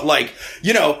jobs. But like,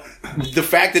 the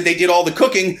fact that they did all the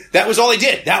cooking, that was all they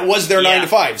did. That was their 9 to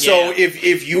 5. So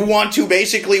if you want to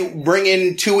basically bring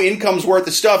in 2 incomes worth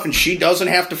of stuff and she doesn't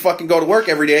have to fucking go to work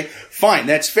every day, fine,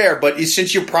 that's fair. But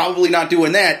since you're probably not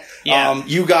doing that,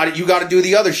 you got to do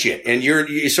the other shit, and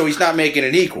so he's not making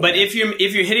it equal. But if you're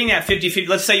hitting that 50-50,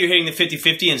 let's say you're hitting the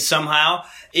 50-50, and somehow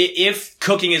if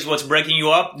cooking is what's breaking you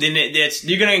up, then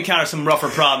you're going to encounter some rougher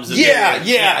problems.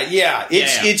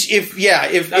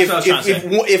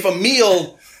 If a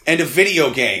meal and a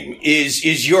video game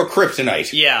is your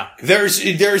kryptonite.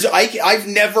 I've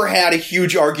never had a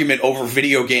huge argument over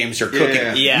video games or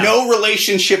cooking. No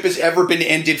relationship has ever been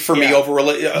ended for me over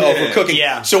cooking.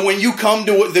 So when you come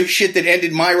to the shit that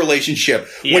ended my relationship,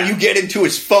 when you get into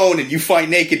his phone and you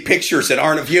find naked pictures that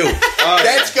aren't of you,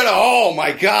 that's gonna, oh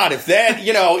my God, if that,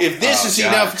 if this is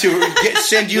enough to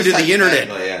send you to the internet.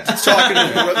 Talking to,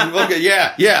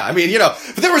 I mean, but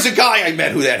there was a guy I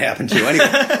met who that happened to anyway.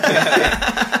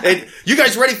 And you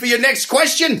guys ready for your next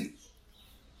question?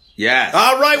 Yes.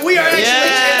 All right, we are actually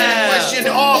taking a question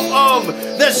off of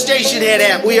the Stationhead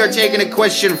app. We are taking a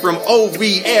question from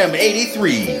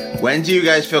OVM83. When do you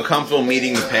guys feel comfortable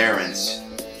meeting the parents?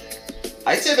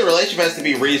 I'd say the relationship has to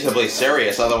be reasonably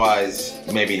serious, otherwise,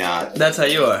 maybe not. That's how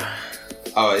you are.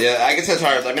 Oh yeah, I guess that's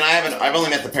hard. I mean, I've only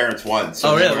met the parents once.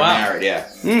 So really? Wow. Married, yeah.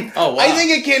 Oh wow. I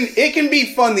think it can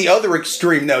be fun the other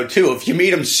extreme though too. If you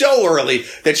meet them so early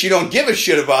that you don't give a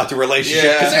shit about the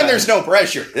relationship, because then there's no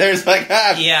pressure. There's like,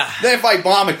 then if I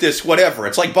bomb at this, whatever.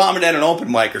 It's like bombing at an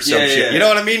open mic or some shit. You know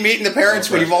what I mean? Meeting the parents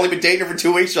when you've only been dating for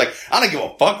 2 weeks, you're like, I don't give a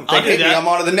fuck if they hate me. I'm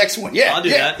on to the next one. I'll do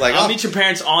that. Like, I'll meet your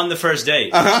parents on the first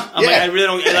date. I'm like, I really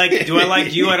don't like. Do I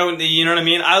like you? I don't. You know what I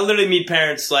mean? I literally meet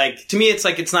parents like. To me, it's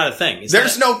like it's not a thing.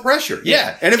 There's no pressure.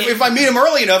 Yeah. And if I meet them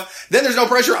early enough, then there's no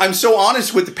pressure. I'm so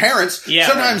honest with the parents. Yeah.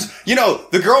 Sometimes,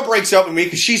 the girl breaks up with me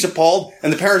because she's appalled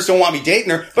and the parents don't want me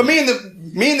dating her. But me and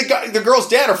the girl's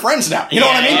dad are friends now. You know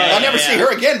what I mean? I'll never see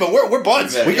her again, but we're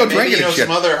buds. We go drinking and shit.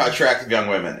 Some other attractive young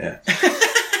women.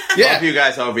 Love you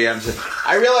guys, OBM.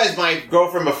 I realized my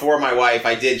girlfriend before my wife,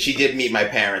 she did meet my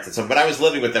parents and stuff, but I was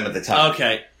living with them at the time.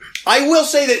 Okay. I will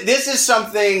say that this is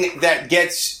something that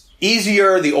gets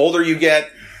easier the older you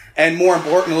get. And more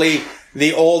importantly,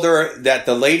 the older that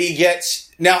the lady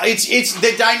gets. Now, it's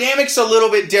the dynamic's a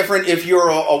little bit different if you're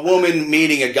a woman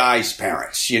meeting a guy's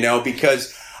parents,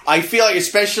 because I feel like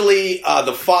especially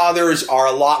the fathers are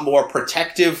a lot more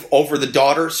protective over the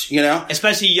daughters,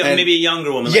 Especially maybe a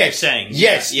younger woman, like you're saying.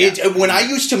 Yes. When I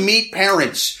used to meet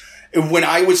parents, when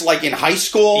I was like in high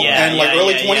school and like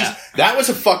early 20s, that was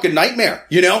a fucking nightmare.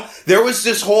 There was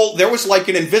like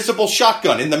an invisible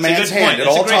shotgun in the man's hand at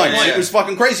all times. It was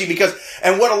fucking crazy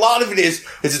and what a lot of it is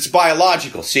it's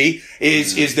biological,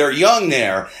 is they're young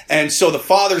there. And so the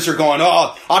fathers are going,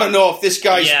 I don't know if this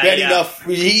guy's enough.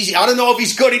 I don't know if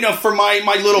he's good enough for my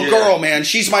little girl, man.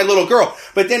 She's my little girl.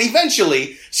 But then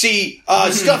eventually,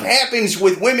 stuff happens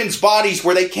with women's bodies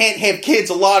where they can't have kids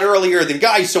a lot earlier than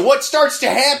guys. So what starts to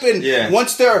happen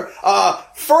once they're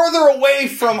further away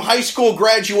from high school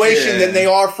graduation than they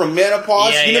are from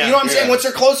menopause. You know what I'm saying? Once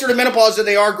they're closer to menopause than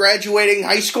they are graduating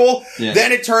high school,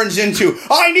 then it turns into,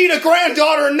 I need a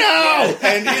granddaughter now!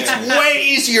 And it's way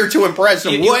easier to impress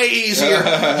them. Way easier.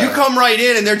 You come right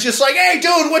in and they're just like, hey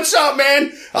dude, what's up,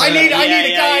 man? I need a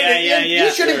guy you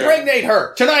should impregnate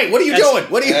her tonight. What are you doing?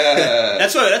 What are you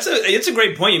it's a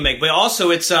great point you make, but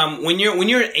also it's when you're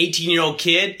an 18-year-old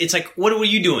kid, it's like, what are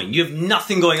you doing? You have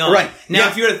nothing going on. Right. Now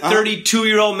if you're a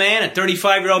 32-year-old man, a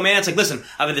 35-year-old man, it's like, listen,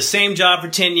 I've had the same job for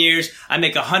 10 years. I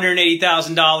make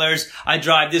 $180,000. I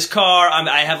drive this car.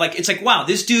 I have like, it's like, wow,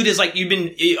 this dude is like, you've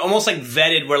been almost like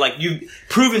vetted where like you've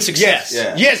proven success.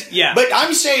 Yes. But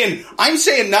I'm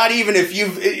saying not even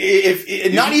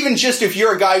not even just if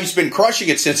you're a guy who's been crushing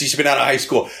it since he's been out of high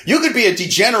school. You could be a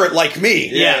degenerate like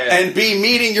me and be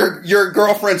meeting your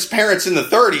girlfriend's parents in the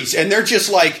 30s and they're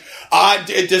just like,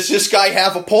 does this guy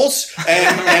have a pulse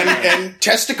and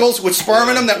testicles with sperm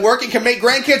Birmingham that working can make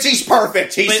grandkids. He's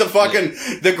perfect. He's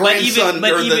the grandson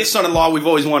or the son-in-law we've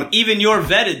always wanted. Even you're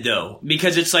vetted though,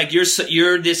 because it's like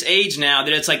you're this age now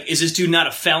that it's like, is this dude not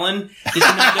a felon? Does he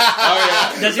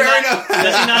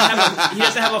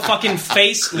doesn't have a fucking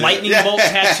face lightning bolt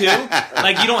tattoo?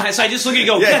 Like you don't have. So I just look at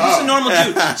you and go, this is a normal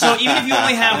dude. So even if you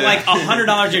only have like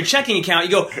 $100 in your checking account,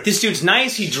 you go, this dude's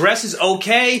nice. He dresses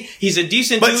okay. He's a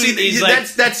decent dude. See,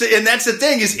 that's the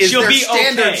thing is their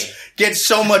standards get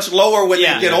so much lower when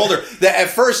they get older. That at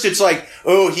first it's like,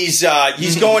 oh, he's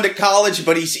going to college,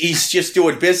 but he's just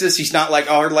doing business. He's not like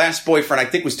our last boyfriend, I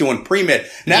think, was doing pre-med.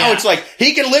 Now it's like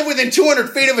he can live within 200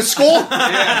 feet of a school. He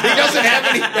doesn't have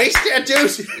any face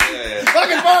tattoos.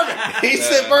 Fucking perfect. He's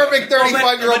the perfect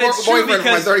 35-year-old boyfriend for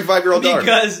my 35-year-old daughter.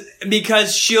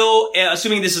 Because she'll,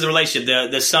 assuming this is a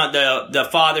relationship, the son, the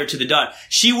father to the daughter,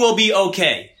 she will be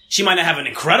okay. She might not have an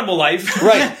incredible life,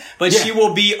 right? But she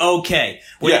will be okay.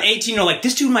 With an 18-year-old, like,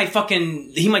 this dude might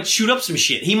he might shoot up some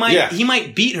shit. He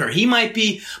might beat her. He might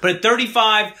be, but a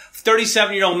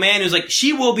 37-year-old man who's like,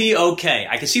 she will be okay.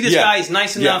 I can see this guy. He's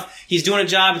nice enough. He's doing a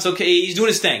job. It's okay. He's doing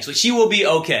his thing. So she will be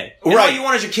okay. And all you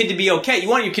want is your kid to be okay. You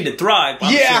want your kid to thrive.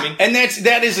 I'm assuming. And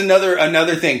that is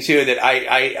another thing too that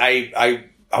I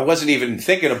wasn't even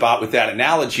thinking about with that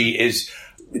analogy is,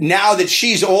 now that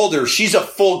she's older, she's a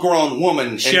full-grown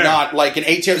woman and not like an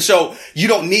 18. So you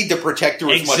don't need to protect her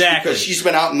as much because she's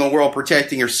been out in the world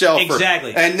protecting herself.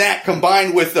 Exactly. And that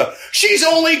combined with she's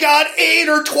only got 8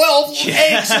 or 12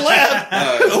 eggs left.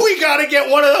 We got to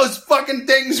get one of those fucking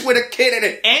things with a kid in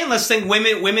it. And let's think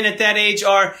women at that age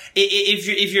are,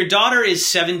 if your daughter is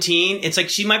 17, it's like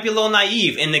she might be a little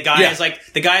naive. And the guy is like,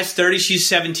 the guy's 30, she's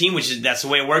 17, that's the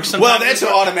way it works sometimes. Well, that's an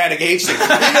automatic age thing.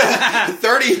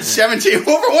 30, 17.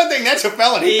 For one thing, that's a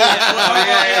felony. Okay.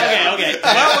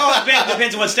 Well, it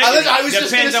depends on what state you're in.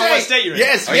 Depends on what state you're in.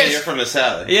 Yes. You're from the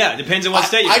South. Yeah, depends on what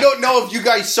state you're in. I don't know if you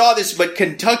guys saw this, but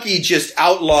Kentucky just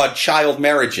outlawed child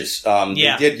marriages.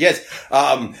 They did, yes.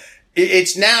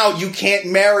 It's now you can't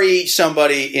marry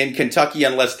somebody in Kentucky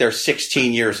unless they're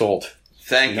 16 years old.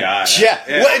 Thank God. Yeah.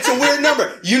 Well, it's a weird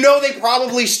number. You know, they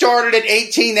probably started at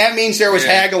 18. That means there was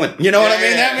haggling. You know what I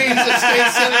mean? That means the state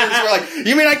senators were like,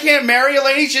 you mean I can't marry a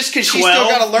lady just because she's still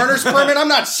got a learner's permit? I'm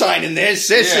not signing this.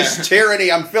 This is tyranny.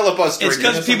 I'm filibustering. It's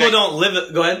because people don't live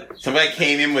it. Go ahead. Somebody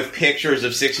came in with pictures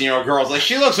of 16-year-old girls. Like,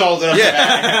 she looks old enough.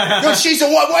 No, she's a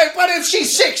woman. But if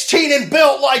she's 16 and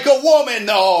built like a woman,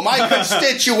 though, my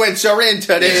constituents are into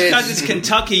this. It's because it's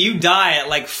Kentucky. You die at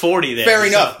like 40 there. Fair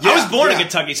enough. I was born in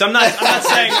Kentucky, so I'm not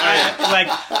saying like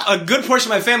a good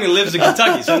portion of my family lives in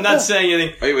Kentucky, so I'm not saying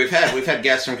anything. Oh, yeah, we've had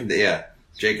guests from Kentucky. Yeah,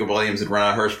 Jacob Williams and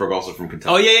Ron Hirschberg also from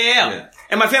Kentucky. Oh yeah.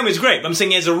 And my family's great. But I'm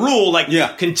saying as a rule, like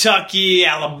Kentucky,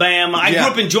 Alabama. I grew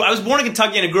up in I was born in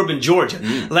Kentucky and I grew up in Georgia.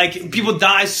 Like people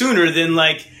die sooner than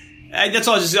like. That's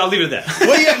all. I'll leave it at that.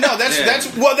 Well, yeah, no,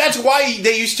 that's why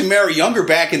they used to marry younger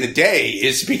back in the day.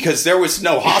 Is because there was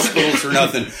no hospitals or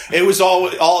nothing. It was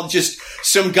all just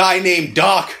some guy named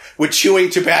Doc with chewing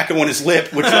tobacco on his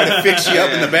lip would try to fix you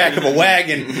up in the back of a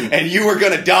wagon, and you were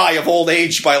going to die of old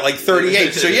age by like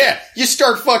 38. So you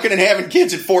start fucking and having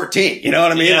kids at 14. You know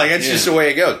what I mean? Like that's just the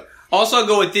way it goes. Also, I'll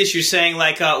go with this. You're saying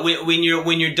like when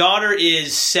your daughter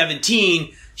is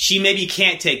 17. She maybe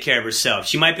can't take care of herself.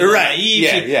 She might be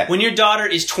naive. When your daughter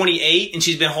is 28 and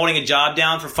she's been holding a job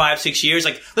down for 5-6 years,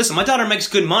 like, listen, my daughter makes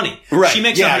good money. Right. She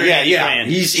makes $180,000.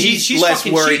 He's less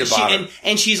worried about her.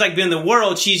 And she's like been in the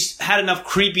world. She's had enough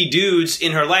creepy dudes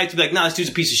in her life to be like, no, this dude's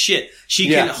a piece of shit. She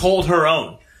can hold her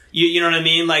own. You know what I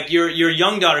mean? Like your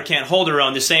young daughter can't hold her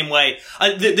own the same way.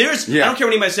 I don't care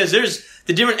what anybody says. There's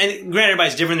the different, and granted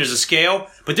everybody's different. There's a scale,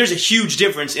 but there's a huge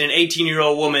difference in an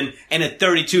 18-year-old woman and a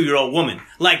 32-year-old woman.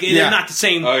 Like they're not the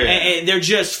same. And they're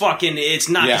just fucking. It's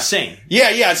not the same.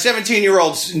 Yeah.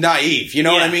 17-year-old's naive. You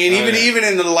know what I mean? Even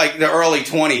in the early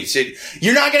 20s,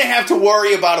 you're not going to have to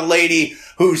worry about a lady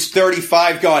who's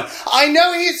 35 going, I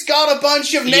know he's got a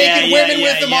bunch of naked women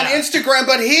with him on Instagram,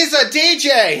 but he's a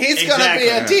DJ. He's going to be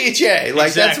a DJ.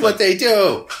 Like, that's what they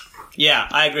do. Yeah,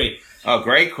 I agree. Oh,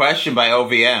 great question by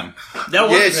OVM. That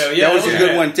was a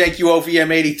good one. Thank you,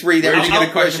 OVM83. There was a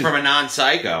good question from a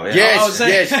non-psycho. Yeah.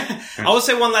 Yes. I will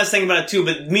say one last thing about it too,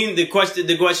 but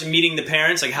the question meeting the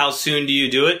parents, like how soon do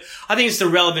you do it? I think it's the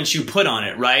relevance you put on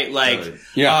it, right? Like,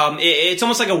 it's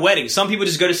almost like a wedding. Some people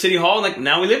just go to City Hall and like,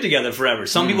 now we live together forever.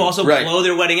 Some people also blow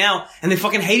their wedding out and they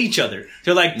fucking hate each other.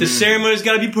 They're like, the ceremony's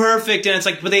gotta be perfect. And it's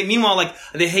like, but meanwhile, like,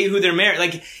 they hate who they're married.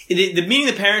 Like, the meeting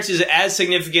the parents is as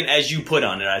significant as you put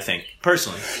on it, I think,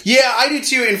 personally. Yeah, I do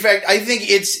too. In fact, I think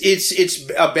it's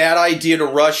a bad idea to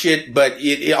rush it, but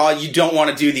you don't want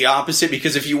to do the opposite,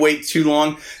 because if you wait too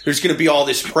long, there's going to be all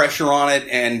this pressure on it,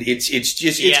 and it's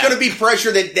going to be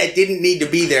pressure that didn't need to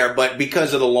be there, but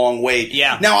because of the long wait.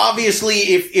 Yeah. Now, obviously,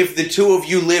 if the two of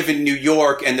you live in New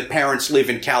York and the parents live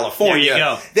in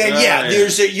California,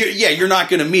 then you're not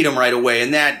going to meet them right away,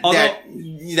 and that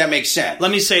makes sense.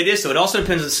 Let me say this, though. It also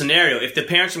depends on the scenario. If the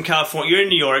parents from California, you're in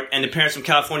New York, and the parents from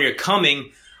California are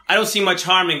coming, I don't see much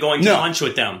harm in going to lunch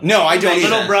with them. No, I don't either.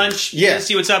 either. A little brunch,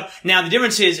 see what's up. Now, the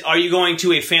difference is, are you going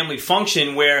to a family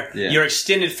function where your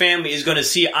extended family is going to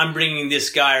see, I'm bringing this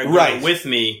guy or girl with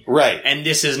me, and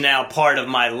this is now part of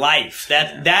my life.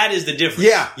 That is the difference.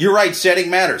 Yeah, you're right. Setting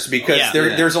matters, because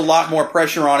there's a lot more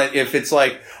pressure on it if it's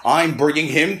like, I'm bringing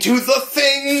him to the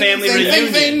thing. Family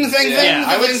reunion.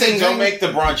 I would say don't make the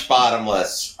brunch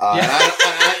bottomless. And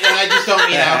I just don't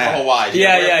mean alcohol-wise.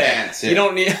 Pants, You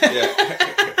don't need...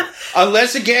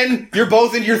 Unless, again, you're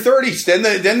both in your 30s, then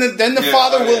the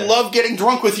father will love getting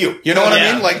drunk with you. You know what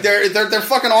I mean? Like they're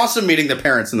fucking awesome meeting the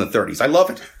parents in the 30s. I love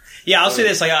it. Yeah, I'll say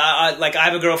this. Like I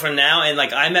have a girlfriend now, and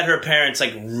like I met her parents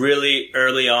like really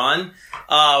early on,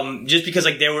 just because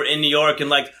like they were in New York, and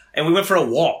we went for a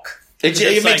walk.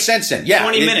 It makes sense then. Yeah.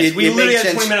 20 minutes. We literally had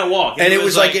a 20-minute walk. And it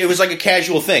was like a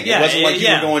casual thing. It wasn't like you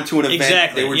were going to an event.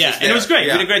 Exactly. They were just there. And it was great. We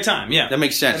had a great time. Yeah. That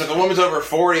makes sense. And if the woman's over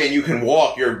 40 and you can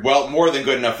walk, you're more than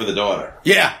good enough for the daughter.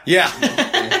 Yeah.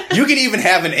 You can even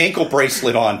have an ankle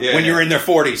bracelet on when you're in their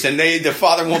 40s, and the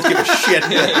father won't give a shit.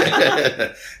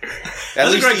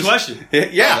 That's a great question.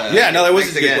 That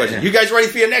was a good question. You guys ready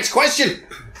for your next question?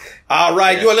 All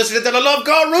right, you are listening to the Love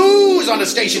Gurus on the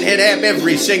Station Head app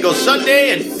every single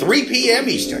Sunday at 3 p.m.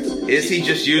 Eastern. Is he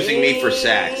just using me for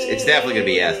sex? It's definitely going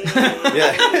to be yes.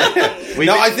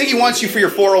 I think he wants you for your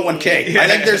 401k. I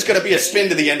think there's going to be a spin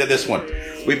to the end of this one.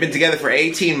 We've been together for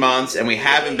 18 months, and we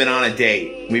haven't been on a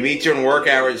date. We meet during work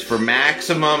hours for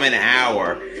maximum an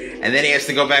hour, and then he has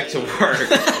to go back to work.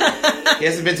 He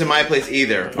hasn't been to my place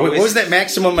either. What was that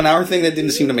maximum an hour thing? That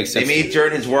didn't seem to make sense. They meet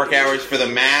during his work hours for the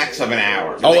max of an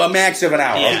hour. A max of an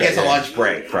hour. He gets a lunch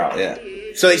break, probably. Yeah.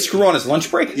 So they screw on his lunch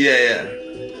break? Yeah.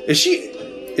 Is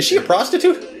she a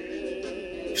prostitute?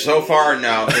 So far,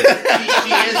 no. She is, but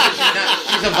she's not.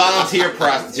 She's a volunteer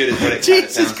prostitute, is what it kind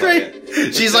of sounds great.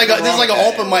 Like. She's like this is like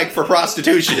an open mic for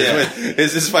prostitution.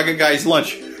 Is this fucking guy's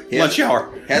lunch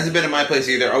hour? Hasn't been at my place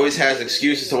either. Always has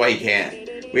excuses to why he can't.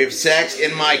 We have sex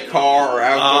in my car or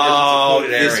outdoors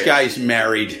in a secluded area. This guy's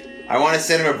married. I want to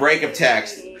send him a breakup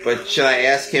text, but should I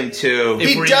ask him to...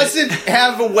 He doesn't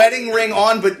have a wedding ring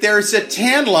on, but there's a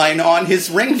tan line on his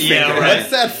ring finger. Yeah, right.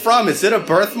 What's that from? Is it a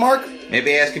birthmark?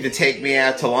 Maybe ask him to take me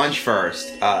out to lunch first.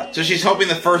 So she's hoping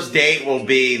the first date will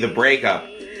be the breakup.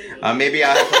 Maybe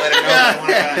I'll have to let her know I want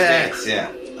to go on dates.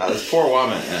 Yeah. This poor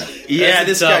woman. Yeah,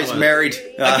 this guy's married.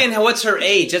 Again, what's her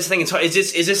age? That's the thing. It's hard. Is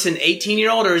this an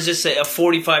 18-year-old or is this a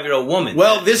 45-year-old woman?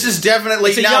 Well, this is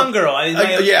definitely... It's a young girl.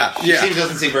 She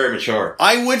doesn't seem very mature.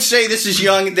 I would say this is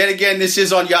young. Then again, this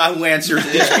is on Yahoo Answers.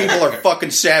 These people are fucking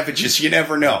savages. You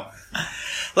never know.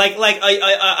 And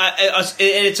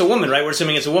it's a woman, right? We're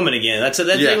assuming it's a woman again. We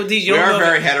are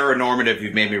very heteronormative.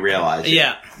 You've made me realize.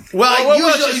 Yeah. Well,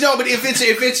 usually, but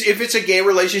if it's a gay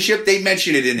relationship, they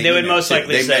mention it in the They would most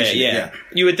likely say it. Yeah.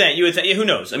 You would think. Who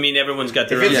knows? I mean, everyone's got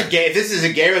their own. If this is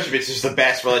a gay relationship, it's just the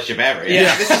best relationship ever.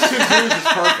 Yeah. This is two dudes. It's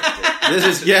perfect.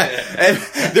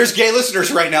 And there's gay listeners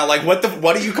right now. Like, what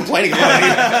are you complaining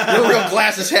about? You're a real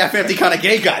glass is half empty kind of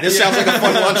gay guy. This sounds like a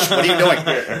fun lunch. What are you doing?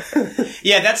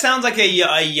 Yeah, that sounds like a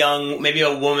young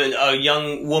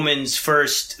woman's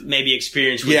first maybe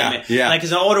experience with him. Yeah. Like,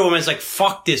 as an older woman's like,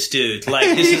 fuck this dude.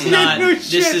 Like, this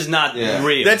is not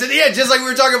real. That's it. Yeah, just like we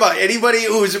were talking about. Anybody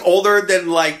who's older than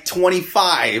like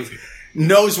 25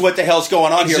 knows what the hell's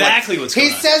going on here. Exactly like, what's going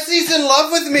on. He says he's in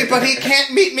love with me, but he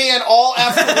can't meet me at all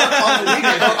after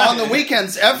work on the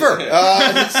weekends ever. He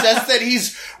says that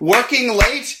he's working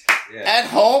late at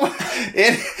home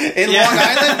in Long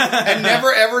Island and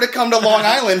never ever to come to Long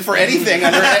Island for anything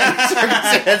under any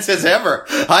circumstances ever.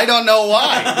 I don't know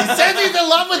why. He says he's in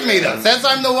love with me though. Says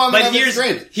I'm the woman of his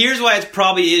dreams. Here's why it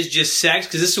probably is just sex,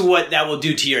 because this is what that will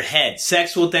do to your head.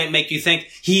 Sex will make you think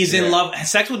he's in love.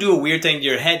 Sex will do a weird thing to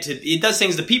your head. It does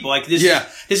things to people. Like this. Yeah.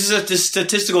 This is a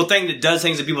statistical thing that does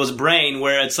things to people's brain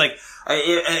where it's like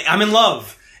I'm in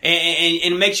love.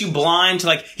 And it makes you blind to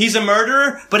like, he's a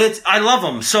murderer, but I love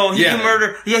him. So he can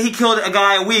murder. Yeah, he killed a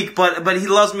guy a week, but he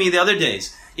loves me the other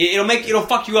days. It'll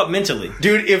fuck you up mentally.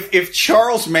 Dude, if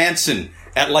Charles Manson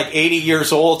at like 80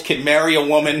 years old can marry a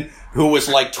woman who was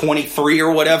like 23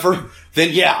 or whatever, then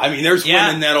I mean, there's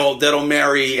women that'll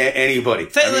marry anybody.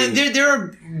 There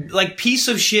are like piece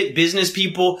of shit business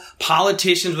people,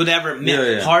 politicians, whatever,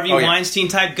 Harvey Weinstein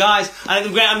type guys.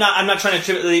 I'm not trying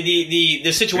to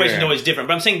the situation is always different,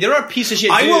 but I'm saying there are piece of shit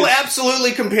dudes. I will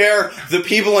absolutely compare the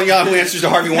people on Yahoo Answers to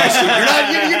Harvey Weinstein.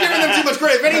 You're giving them too much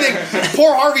credit. If anything,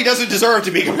 poor Harvey doesn't deserve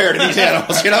to be compared to these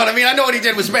animals. You know what I mean? I know what he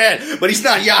did was bad, but he's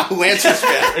not Yahoo Answers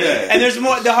bad. And there's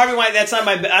more. The Harvey Weinstein. That's not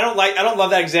my. I don't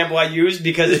love that example I used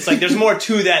because it's like there's more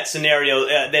to that scenario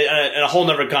and a whole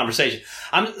nother conversation.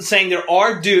 I'm saying there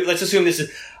are dudes. Let's assume this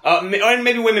is. Or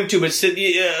maybe women too, but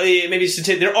maybe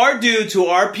there are dudes who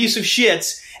are a piece of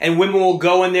shits, and women will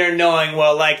go in there knowing,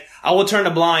 well, like, I will turn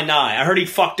a blind eye. I heard he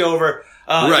fucked over,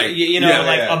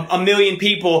 a million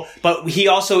people, but he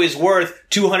also is worth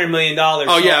 $200 million.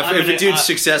 Oh, yeah, if a dude's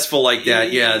successful like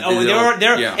that, yeah.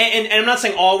 And I'm not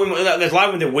saying all women, there's a lot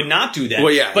of women that would not do that.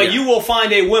 Well, yeah, but you will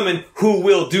find a woman who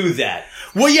will do that.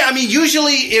 Well, yeah, I mean,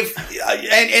 usually if,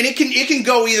 and it can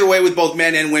go either way with both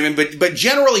men and women, but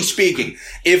generally speaking,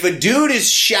 if a dude is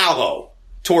shallow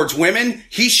towards women,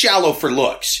 he's shallow for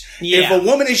looks. Yeah. If a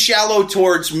woman is shallow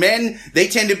towards men, they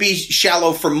tend to be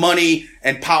shallow for money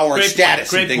and power and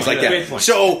status and things like that.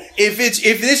 So if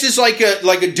this is like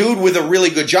a dude with a really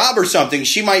good job or something,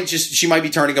 she might be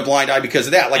turning a blind eye because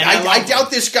of that. Like I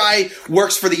doubt this guy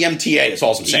works for the MTA. Is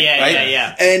all I'm saying.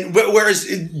 Yeah. And whereas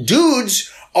dudes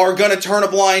are going to turn a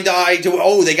blind eye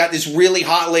to, they got this really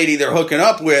hot lady they're hooking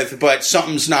up with, but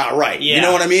something's not right. Yeah. You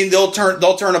know what I mean? They'll turn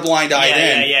a blind eye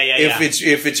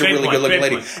if it's a really good looking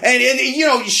lady. And you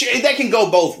know, that can go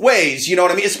both ways, you know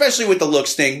what I mean? Especially with the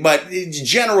looks thing, but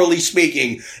generally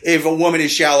speaking, if a woman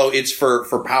is shallow, it's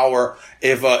for power.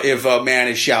 If a man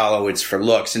is shallow, it's for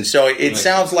looks. And so it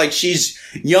sounds like she's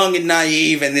young and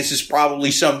naive, and this is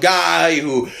probably some guy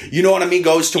who, you know what I mean,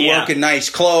 goes to work in nice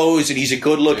clothes, and he's a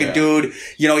good-looking dude.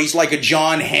 You know, he's like a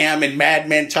John Hamm and Mad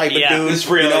Men type of dude.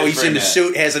 Really, you know, he's in the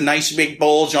suit, has a nice big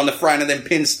bulge on the front, and then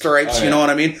pinstripes. You know what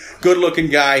I mean?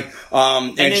 Good-looking guy.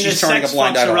 And she's turning a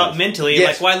blind eye. And then the sex fucks her up mentally.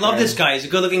 Yes. Like, well, I love this guy. He's a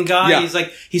good-looking guy. Yeah. He's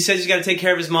like, he says he's got to take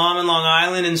care of his mom in Long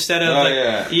Island instead of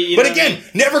but again,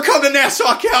 never come to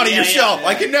Nassau County yourself.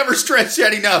 I can never stress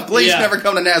that enough. Please never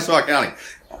come to Nassau County.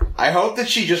 I hope that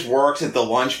she just works at the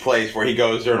lunch place where he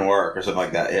goes during work or something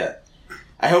like that. Yeah.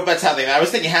 I hope that's how I was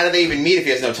thinking, how do they even meet if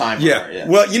he has no time for her? Yeah.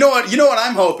 Well, you know what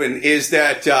I'm hoping is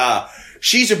that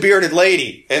she's a bearded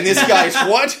lady, and this guy's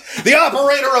what? The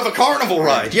operator of a carnival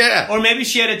ride. Yeah. Or maybe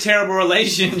she had a terrible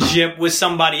relationship with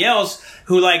somebody else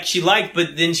who, like, she liked,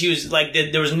 but then she was, like,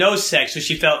 there was no sex, so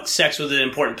she felt sex was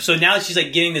important. So now that she's,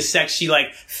 like, getting the sex, she,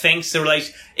 like, thinks the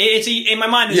relationship... in my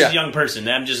mind, this is a young person.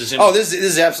 I'm just assuming. Oh, this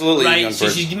is absolutely a young person.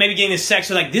 So she's maybe getting the sex,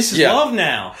 so, like, this is love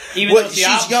now. Even though it's the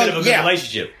opposite of a good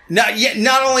relationship.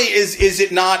 Not only is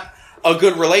it not a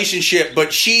good relationship,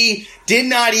 but she did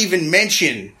not even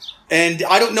mention... And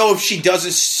I don't know if she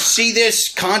doesn't see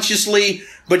this consciously,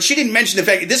 but she didn't mention the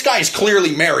fact that this guy is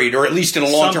clearly married, or at least in a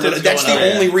long-term relationship. That's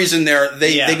the only reason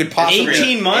they could possibly...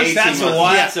 18 months? That's a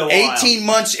while. That's a while. 18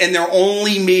 months, and they're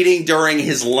only meeting during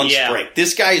his lunch break.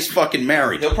 This guy is fucking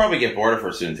married. He'll probably get bored of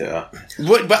her soon, too.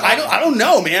 But I don't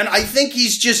know, man. I think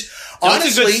he's just... Honestly,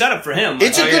 it's a good setup for him.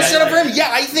 It's a good setup for him. Yeah,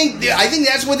 I think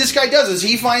that's what this guy does, is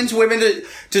he finds women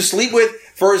to sleep with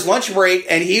for his lunch break,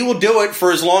 and he will do it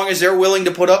for as long as they're willing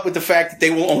to put up with the fact that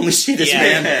they will only see this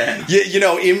man, you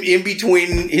know, in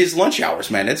between his lunch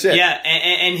hours, man. That's it. Yeah,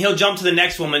 and he'll jump to the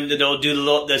next woman that'll do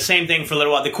the same thing for a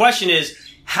little while. The question is,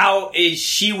 how is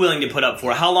she willing to put up for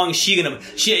it? How long is she going to...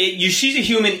 She's a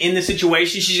human in the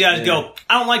situation. She's got to go,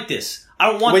 I don't like this.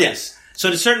 I don't want this. So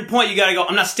at a certain point, you got to go,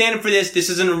 I'm not standing for this. This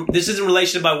isn't a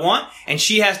relationship I want. And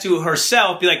she has to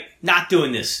herself be like, not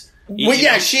doing this.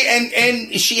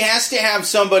 She has to have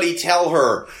somebody tell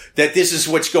her that this is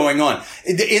what's going on.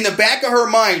 In the back of her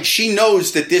mind, she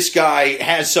knows that this guy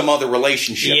has some other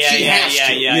relationship. She has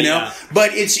to, you know? Yeah.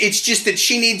 But it's just that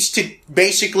she needs to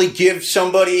basically give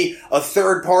somebody, a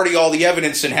third party, all the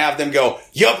evidence and have them go,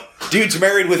 yup, dude's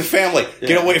married with a family.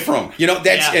 Get away from him. You know,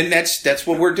 that's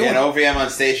what we're doing. And OVM on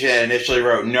station initially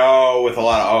wrote no with a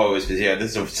lot of O's, because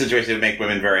this is a situation that would make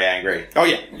women very angry. Oh,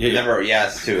 yeah. Then wrote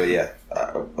yes to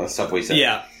stuff we said.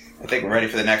 Yeah. I think we're ready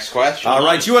for the next question. All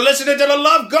right, you are listening to the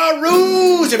Love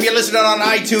Gurus. If you're listening on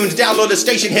iTunes, download the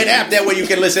Station Hit app. That way you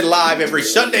can listen live every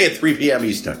Sunday at 3 p.m.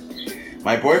 Eastern.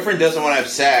 My boyfriend doesn't want to have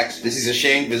sex because he's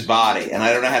ashamed of his body, and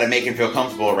I don't know how to make him feel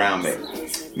comfortable around me.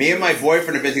 Me and my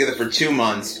boyfriend have been together for 2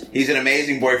 months. He's an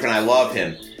amazing boyfriend. I love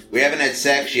him. We haven't had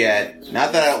sex yet.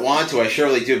 Not that I don't want to, I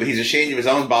surely do, but he's ashamed of his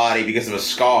own body because of a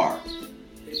scar.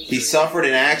 He suffered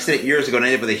an accident years ago and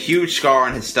ended up with a huge scar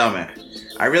on his stomach.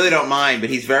 I really don't mind, but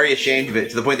he's very ashamed of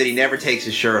it to the point that he never takes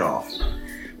his shirt off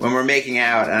when we're making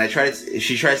out, and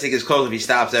she tries to take his clothes off. He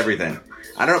stops everything.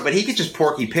 I don't know, but he could just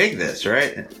Porky Pig this,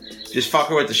 right? Just fuck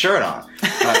her with the shirt on. Porky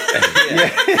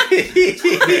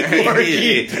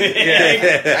Pig.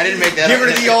 Yeah. I didn't make that Give up.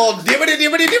 her the old dibbity.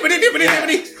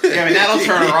 Yeah, I mean, that'll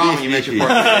turn her on when you mention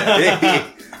Porky Pig.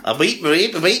 A beat.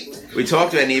 We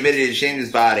talked about, and he admitted he shamed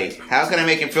his body. How can I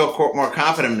make him feel more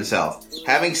confident in himself?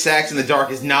 Having sex in the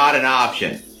dark is not an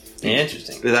option.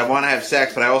 Interesting. Because I want to have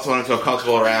sex, but I also want to feel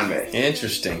comfortable around me.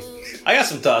 Interesting. I got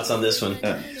some thoughts on this one.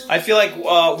 I feel like,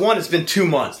 one, it's been 2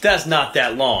 months. That's not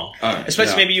that long.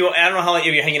 Especially maybe I don't know how long,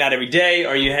 if you're hanging out every day, or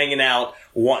are you hanging out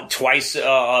twice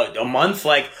a month?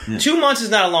 Like, 2 months is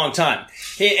not a long time.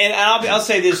 And I'll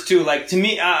say this too, like, to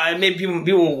me, maybe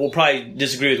people will probably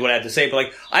disagree with what I have to say, but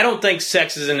like, I don't think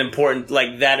sex is that important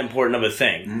of a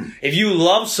thing. If you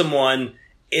love someone,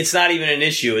 it's not even an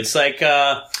issue. It's like,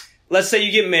 let's say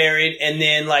you get married and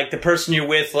then like the person you're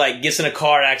with like gets in a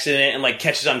car accident and like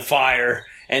catches on fire,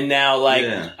 and now like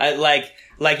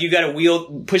you got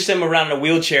to push them around in a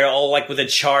wheelchair, all like with a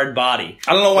charred body.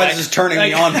 I don't know why this is turning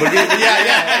me on, but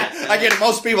yeah, I get it.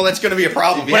 Most people, that's going to be a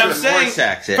problem. But I'm saying,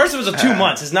 first of all, it's 2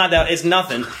 months. It's not that. It's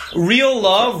nothing. Real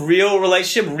love, real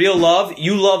relationship, real love.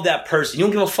 You love that person. You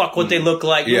don't give a fuck what they look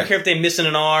like. You don't care if they're missing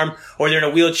an arm or they're in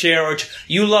a wheelchair. Or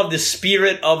you love the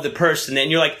spirit of the person, and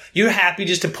you're happy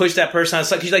just to push that person on.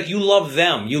 Because you love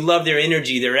them. You love their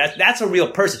energy. That's a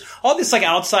real person. All this like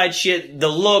outside shit, the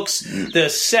looks, the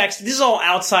sex. This is all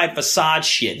outside facade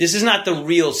shit. This is not the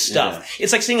real stuff.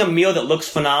 It's like seeing a meal that looks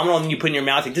phenomenal and then you put in your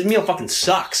mouth, like, this meal fucking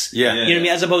sucks. You know what I mean?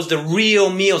 As opposed to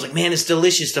real meals, like, man, it's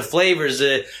delicious, the flavors,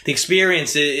 the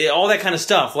experience, all that kind of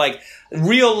stuff. Like,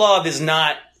 real love is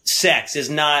not sex, is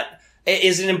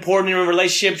it important in a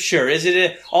relationship? Sure. Is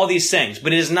it all these things?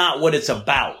 But it is not what it's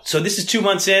about. So this is 2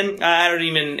 months in. I don't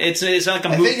even, it's not like a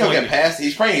moot point. I think he'll get past it.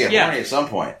 He's probably going to get horny at some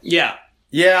point. Yeah.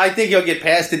 Yeah, I think he'll get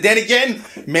past it. Then again,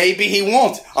 maybe he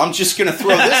won't. I'm just going to throw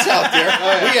this out there.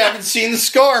 We haven't seen the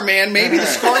scar, man. Maybe the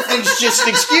scar thing's just an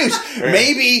excuse.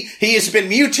 Maybe he has been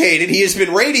mutated, he has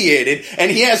been radiated,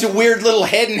 and he has a weird little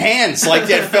head and hands like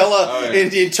that fella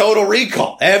in Total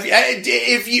Recall. When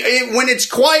it's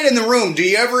quiet in the room, do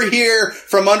you ever hear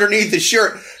from underneath the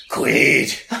shirt,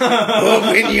 "Quid,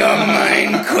 open your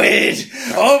mind, Quid,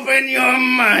 open your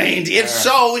mind"? If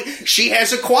so, she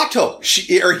has a Quato,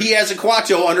 he has a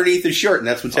Quato underneath his shirt, and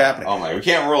that's what's happening. Oh my, we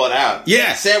can't rule it out.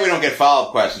 Yeah. Say we don't get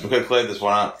follow-up questions. We could have cleared this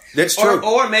one up. That's true.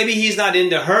 Or maybe he's not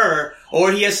into her,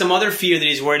 or he has some other fear that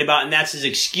he's worried about, and that's his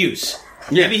excuse.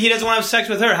 Yeah. Maybe he doesn't want to have sex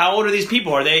with her. How old are these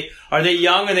people? Are they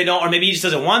young, or they don't, or maybe he just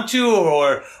doesn't want to,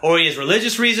 or he has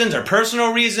religious reasons or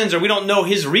personal reasons, or we don't know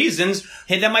his reasons.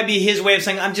 Hey, that might be his way of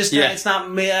saying, I'm just, it's not,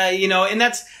 and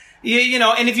that's,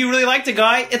 and if you really like the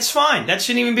guy, it's fine. That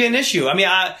shouldn't even be an issue. I mean,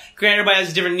 granted, everybody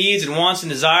has different needs and wants and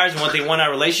desires and what they want out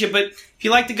of a relationship, but if you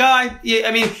like the guy,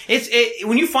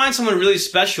 when you find someone really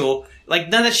special, like,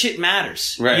 none of that shit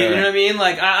matters. Right. You know what I mean?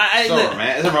 Like, I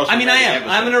am.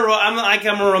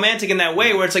 I'm a romantic in that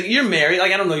way where it's like, you're married.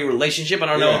 Like, I don't know your relationship. I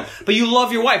don't know. But you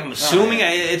love your wife. I'm assuming.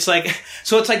 It's like,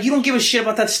 you don't give a shit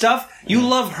about that stuff. You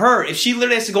love her. If she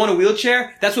literally has to go in a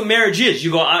wheelchair, that's what marriage is.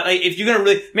 You go, if you're going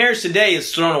to marriage today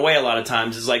is thrown away a lot of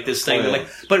times. It's like this thing.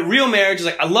 But real marriage is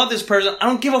like, I love this person. I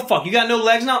don't give a fuck. You got no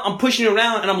legs now? I'm pushing you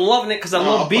around and I'm loving it because I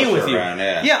love being with you.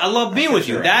 I love being with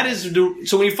you. That is,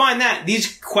 so when you find that,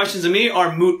 these questions of me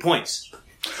are moot points.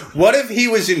 What if he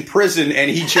was in prison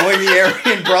and he joined the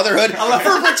Aryan Brotherhood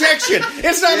for protection?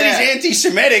 It's not that he's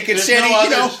anti-Semitic. It's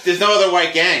there's no other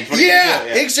white gangs.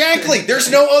 Exactly.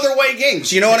 There's no other white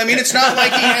gangs. You know what I mean? It's not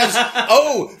like he has,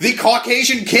 the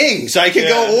Caucasian Kings. I could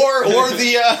go, or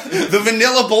the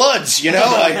Vanilla Bloods,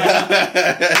 like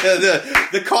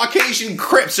the Caucasian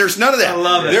Crips. There's none of that. I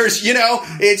love it. There's,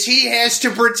 he has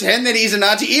to pretend that he's a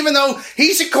Nazi, even though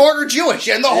he's a quarter Jewish,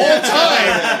 and the whole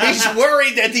time he's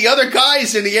worried that the other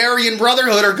guys in the Aryan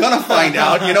Brotherhood are gonna find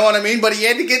out, you know what I mean? But he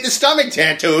had to get the stomach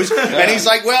tattoos, and he's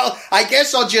like, well, I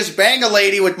guess I'll just bang a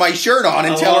lady with my shirt on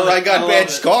and tell her I got bad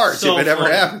scars if it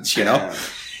ever happens,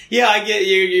 Yeah, I get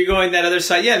you. You're going that other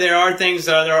side. Yeah, there are things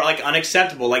that are like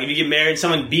unacceptable. Like if you get married and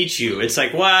someone beats you, it's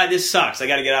like, wow, this sucks. I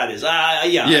got to get out of this. I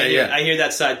hear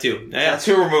that side too. Yeah.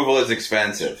 Tattoo removal is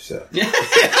expensive. So.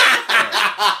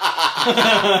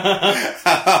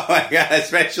 Oh my god!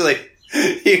 Especially.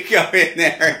 You go in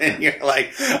there and you're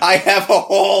like, I have a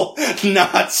whole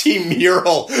Nazi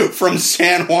mural from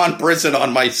San Juan prison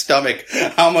on my stomach.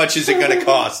 How much is it going to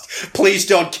cost? Please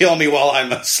don't kill me while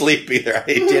I'm asleep either.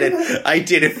 I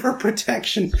did it for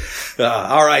protection.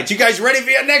 All right. You guys ready for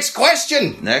your next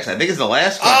question? Next. I think it's the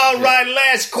last question. All right.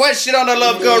 Last question on the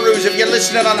Love Gurus. If you're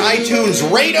listening on iTunes,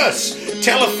 rate us.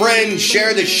 Tell a friend,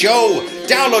 share the show.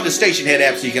 Download the Station Head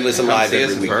app so you can listen live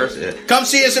every week. Come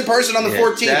see us in person on the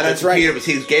 14th. That's right.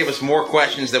 He gave us more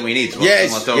questions than we need. So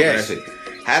yes.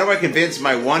 How do I convince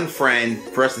my one friend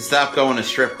for us to stop going to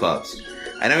strip clubs?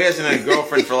 I know he hasn't had a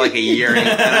girlfriend for like a year, and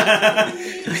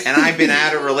I've been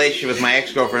out of a relationship with my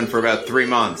ex-girlfriend for about 3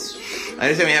 months. I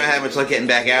understand we haven't had much luck getting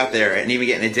back out there and even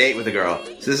getting a date with a girl.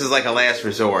 So this is like a last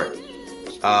resort.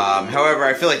 However,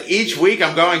 I feel like each week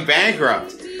I'm going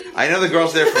bankrupt. I know the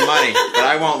girl's there for money, but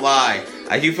I won't lie.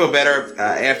 I do feel better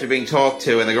after being talked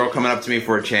to and the girl coming up to me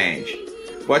for a change.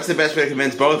 What's the best way to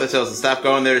convince both ourselves to stop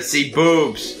going there to see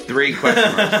boobs? 3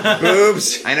 question marks.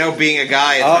 Boobs? I know being a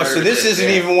guy... so this isn't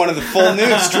even one of the full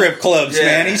nude strip clubs,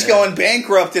 man. He's going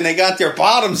bankrupt and they got their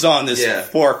bottoms on, this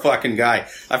poor fucking guy.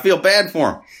 I feel bad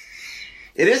for him.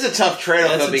 It is a tough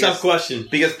trade-off, though. That's a tough question.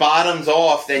 Because bottoms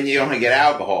off, then you don't get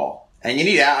alcohol. And you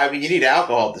need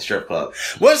alcohol at the strip club.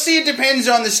 Well, see, it depends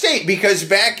on the state, because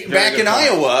back in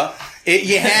Iowa...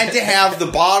 you had to have the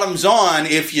bottoms on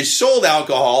if you sold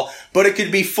alcohol, but it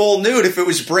could be full nude if it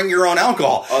was bring your own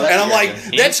alcohol. And I'm like,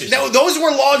 those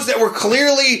were laws that were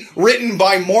clearly written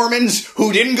by Mormons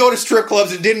who didn't go to strip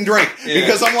clubs and didn't drink. Yeah.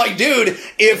 Because I'm like, dude,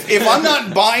 if I'm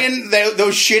not buying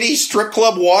those shitty strip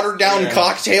club watered down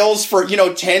cocktails for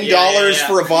 $10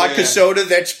 for a vodka soda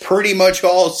that's pretty much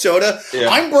all soda,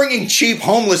 I'm bringing cheap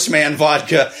homeless man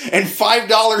vodka, and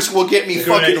 $5 will get me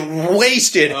fucking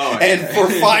wasted. And for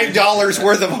 $5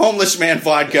 worth of homeless man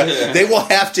vodka, they will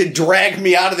have to drag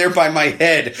me out of there by my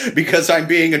head because I'm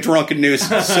being a drunken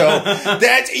nuisance. So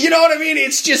that's, you know what I mean?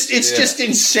 It's just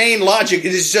insane logic.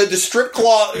 The strip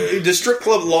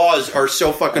club laws are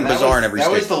so fucking bizarre in every state.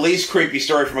 That was the least creepy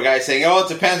story from a guy saying, "Oh, it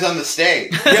depends on the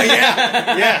state."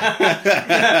 Yeah.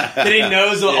 That he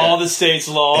knows all the state's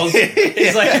laws.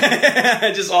 He's like,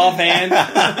 just offhand.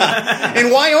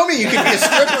 In Wyoming, you can be a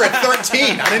stripper at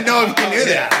 13. I didn't know if you knew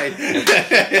that.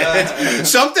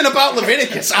 Something about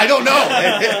Leviticus. I don't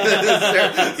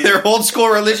know. They're old school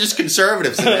religious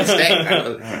conservatives in that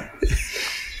state.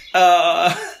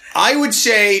 I would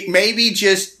say maybe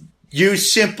just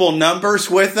use simple numbers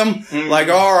with them. Mm-hmm. Like,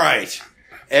 all right,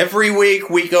 every week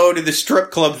we go to the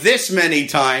strip club this many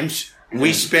times.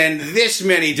 We spend this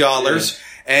many dollars,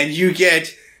 and you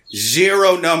get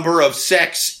 0 number of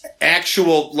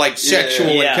actual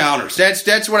sexual encounters.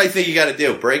 That's what I think you got to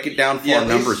do. Break it down for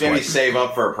numbers. Maybe save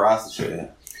up for a prostitute.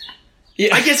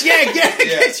 Yeah. I guess, get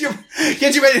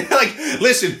you like,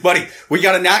 listen, buddy, we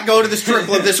got to not go to the strip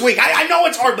club this week. I know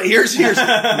it's hard, but here's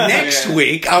next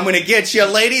week, I'm going to get you a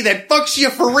lady that fucks you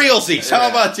for realsies. How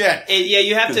about that?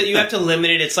 You have to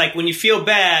limit it. It's like when you feel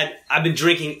bad, I've been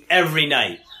drinking every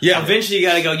night. Yeah. Eventually you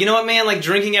gotta go, you know what, man? Like,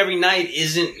 drinking every night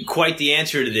isn't quite the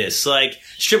answer to this. Like,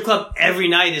 strip club every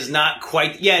night is not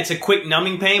quite, it's a quick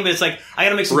numbing pain, but it's like, I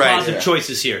gotta make some positive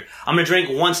choices here. I'm gonna drink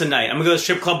once a night. I'm gonna go to the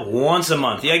strip club once a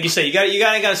month. Like you say, you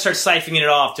gotta start siphoning it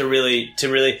off to really,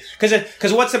 cause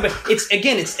what's the, it's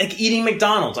like eating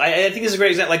McDonald's. I think this is a great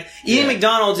example. Like, eating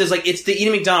McDonald's is like, it's the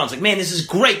eating McDonald's. Like, man, this is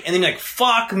great. And then you're like,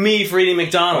 fuck me for eating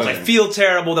McDonald's. I feel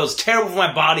terrible. That was terrible for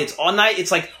my body. It's all night. It's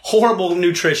like horrible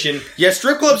nutrition. Yeah,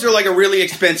 strip clubs are like a really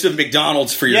expensive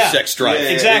McDonald's for your sex drive.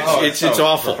 Exactly. It's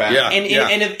awful.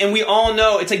 And we all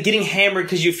know it's like getting hammered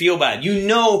because you feel bad. You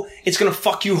know it's going to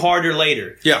fuck you harder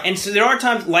later. Yeah. And so there are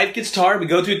times life gets hard. We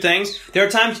go through things. There are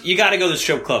times you got to go to the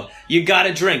strip club. You got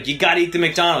to drink. You got to eat the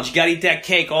McDonald's. You got to eat that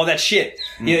cake. All that shit.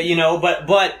 You know.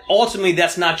 But ultimately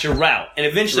that's not your route. And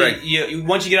eventually,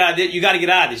 once you get out of it, you got to get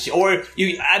out of this. Or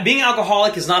being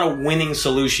alcoholic is not a winning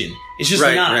solution. It's just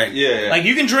not. Right. Yeah. Like,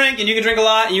 you can drink and you can drink a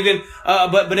lot and you can,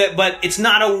 but it's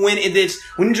not a win. It's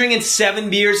when you're drinking 7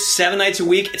 beers 7 nights a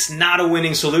week. It's not a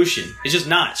winning solution. It's just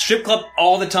not. Strip club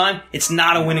all the time. It's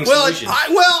not a winning solution.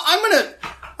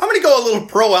 I'm gonna go a little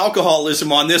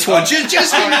pro-alcoholism on this one, just in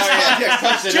this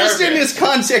context. Just in this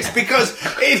context, because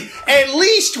at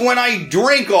least when I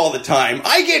drink all the time,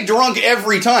 I get drunk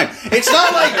every time. It's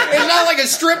not like a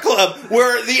strip club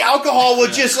where the alcohol will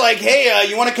just like, hey,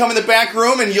 you want to come in the back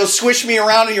room and you'll swish me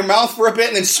around in your mouth for a bit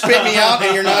and then spit me out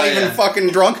and you're not even fucking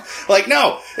drunk. Like,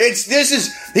 no, he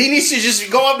needs to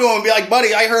just go up to him and be like,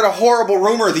 buddy, I heard a horrible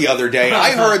rumor the other day.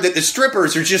 I heard that the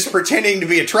strippers are just pretending to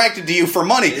be attracted to you for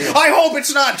money. I hope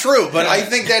it's not true, but I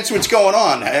think that's what's going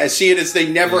on. I see it as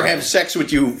they never have sex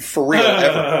with you for real,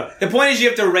 ever. The point is you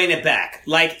have to rein it back.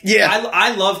 Like,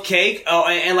 I love cake,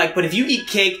 but if you eat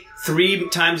cake 3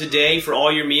 times a day for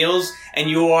all your meals and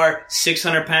you are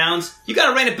 600 pounds, you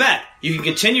gotta rein it back. You can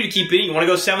continue to keep eating. You want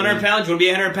to go 700 pounds, you want to be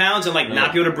 800 pounds and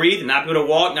not be able to breathe, and not be able to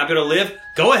walk, not be able to live,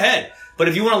 go ahead. But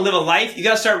if you want to live a life, you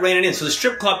got to start reining in. So the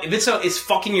strip club, if it's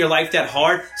fucking your life that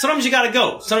hard, sometimes you got to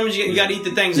go. Sometimes you got to eat the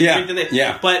things and drink the things.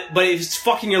 Yeah. But if it's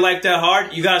fucking your life that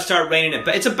hard, you got to start reining it.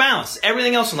 But it's a balance.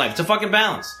 Everything else in life, it's a fucking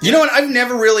balance. You know what? I've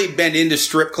never really been into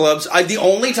strip clubs. The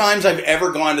only times I've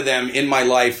ever gone to them in my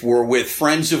life were with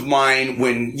friends of mine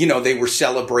when, you know, they were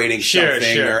celebrating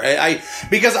something. Sure.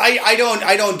 Because I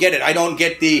don't get it. I don't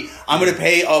get I'm going to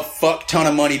pay a fuck ton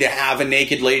of money to have a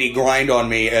naked lady grind on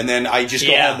me, and then I just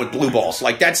go home with blue balls.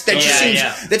 Like that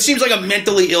seems like a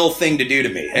mentally ill thing to do to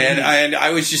me. And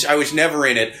I was never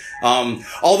in it.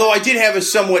 Although I did have a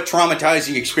somewhat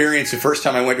traumatizing experience the first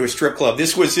time I went to a strip club.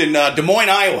 This was in Des Moines,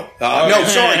 Iowa.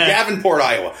 Davenport,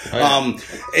 Iowa.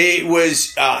 It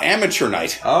was amateur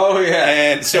night. Oh, yeah.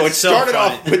 And so it started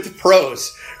off with the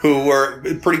pros, who were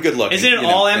pretty good looking. Isn't it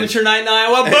all amateur night in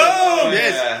Iowa? Boom!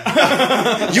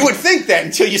 Yes. You would think that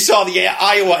until you saw the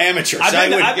Iowa amateurs. I've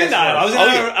been to Iowa.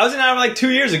 I was in Iowa like 2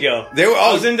 years ago.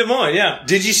 I was in Des Moines, yeah.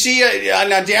 Did you see,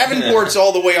 now Davenport's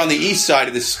all the way on the east side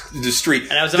of the street.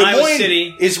 And I was in Iowa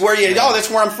City. Is where that's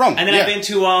where I'm from. And then I've been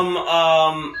to,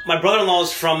 my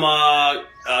brother-in-law's from,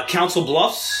 Council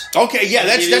Bluffs. Okay, yeah,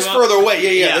 that's further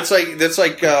away. Yeah. That's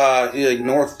like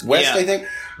northwest, I think.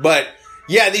 But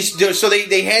yeah,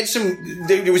 they had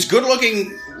there was good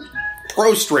looking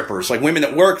pro strippers, like women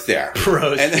that worked there.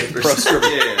 Pro strippers.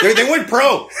 They went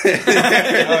pro.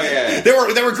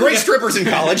 They were great strippers in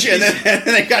college, and then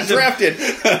they got drafted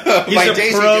by Daisy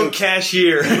He's a pro Duke.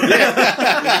 cashier. Stripper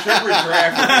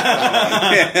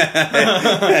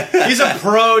He's a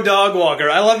pro dog walker.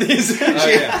 I love these.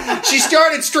 She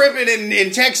started stripping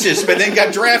in Texas, but then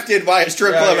got drafted by a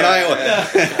strip club in Iowa.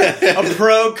 A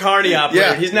pro carny operator.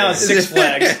 Yeah. He's now at Six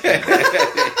Flags.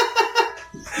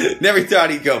 Never thought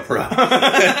he'd go pro. But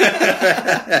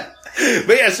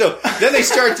yeah, so then they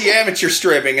start the amateur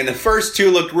stripping, and the first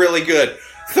two looked really good.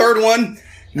 Third one,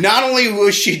 not only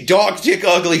was she dog dick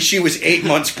ugly, she was 8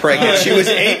 months pregnant. She was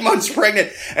 8 months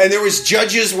pregnant, and there was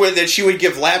judges that she would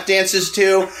give lap dances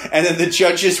to, and then the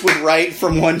judges would write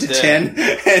from 1 to 10,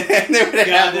 and they would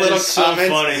have little comments. So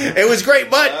funny. It was great,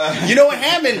 but you know what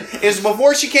happened is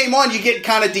before she came on, you get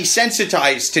kind of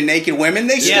desensitized to naked women.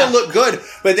 They still look good,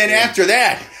 but then after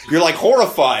that, you're like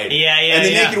horrified. And the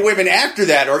naked women after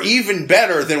that are even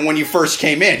better than when you first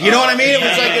came in. You know what I mean? It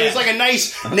was like a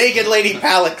nice naked lady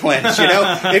palate cleanse, you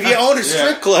know? If you own a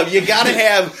strip club, you gotta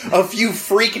have a few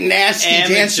freak nasty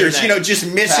dancers, you know, just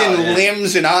missing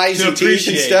limbs and eyes and teeth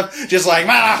and stuff. Just like,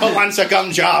 who wants a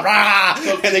gum job?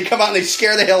 And they come out and they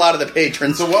scare the hell out of the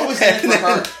patrons. So what was in it for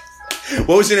her?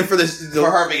 What was in it for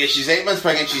for her? Because she's 8 months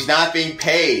pregnant, she's not being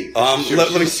paid.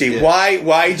 Let me see. Yeah.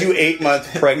 Why do 8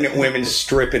 month pregnant women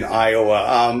strip in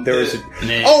Iowa? There was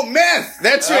meth.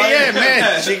 That's right.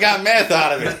 Meth. She got meth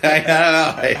out of it. I don't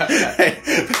know.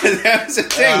 But that was the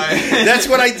thing. That's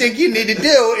what I think you need to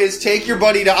do: is take your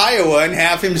buddy to Iowa and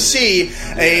have him see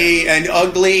an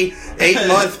ugly 8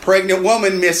 month pregnant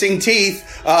woman missing teeth.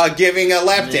 Giving a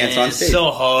lap dance on stage. It's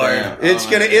so hard.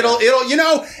 It'll you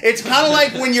know, it's kind of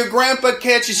like when your grandpa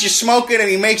catches you smoking and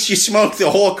he makes you smoke the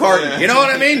whole carton. You know what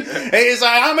I mean? He's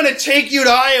like, I'm going to take you to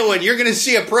Iowa and you're going to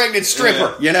see a pregnant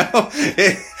stripper. You know?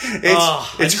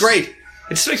 It's great.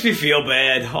 It just makes me feel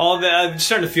bad. I'm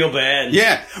starting to feel bad.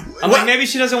 Yeah. I'm like, maybe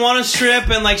she doesn't want to strip,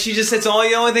 and like she just, it's all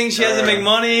the only thing she has to make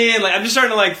money, and like I'm just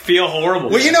starting to like feel horrible.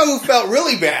 Well, you know who felt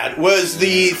really bad was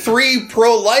the 3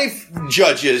 pro-life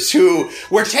judges who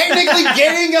were technically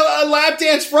getting a lap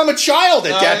dance from a child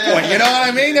at that point. You know what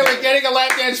I mean? They were getting a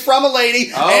lap dance from a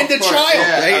lady and a child.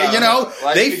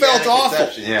 Yeah. They felt awful.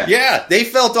 Yeah, they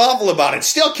felt awful about it.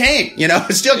 Still came, which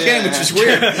is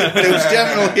weird. But it was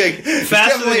definitely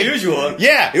faster than usual.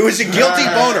 Yeah, it was a guilty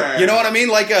boner. You know what I mean?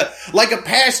 Like a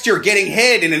pastor getting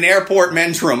head in an airport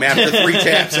men's room after 3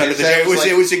 taps under the day.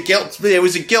 It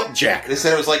was a guilt jack. They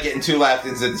said it was like getting 2 lap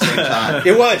dances at the same time.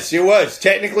 It was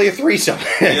technically a threesome.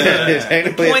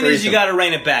 The point is, you got to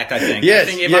rein it back. I think. Yes,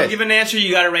 if I'm giving an answer,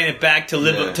 you got to rein it back to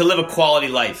live a quality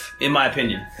life, in my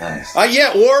opinion. Nice.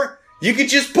 Or you could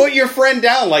just put your friend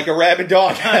down like a rabid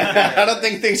dog. I don't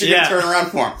think things are going to turn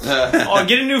around for him.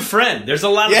 Get a new friend. There's a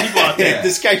lot of people out there.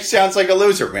 This guy sounds like a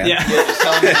loser, man. Just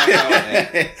tell him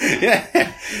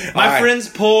My friend's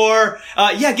poor.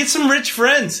 Get some rich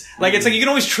friends. Like, it's like you can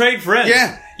always trade friends.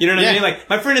 Yeah. You know what I mean? Like,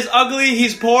 my friend is ugly,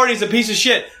 he's poor, and he's a piece of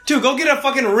shit. Dude, go get a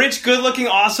fucking rich, good-looking,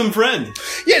 awesome friend.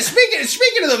 Yeah, speaking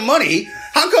of the money,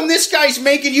 how come this guy's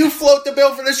making you float the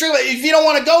bill for the strip? If you don't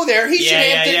want to go there, he should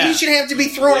have to be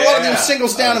throwing a lot of them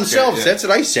singles down themselves. Good, That's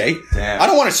what I say. Damn. I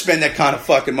don't want to spend that kind of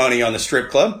fucking money on the strip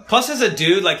club. Plus, as a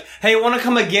dude, like, hey, want to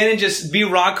come again and just be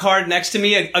rock hard next to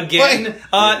me again?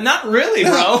 Not really,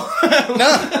 bro.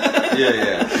 No.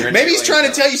 Yeah. Maybe he's trying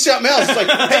to tell you something else. It's like,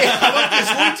 hey, how about this?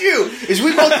 What we do is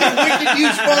we both get wicked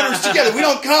huge boners together. We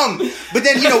don't come. But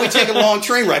then, we take a long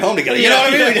train ride home together. You know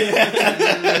what I mean?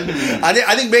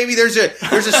 I think maybe there's a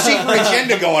secret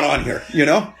agenda going on here,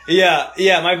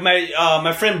 Yeah.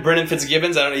 My friend Brennan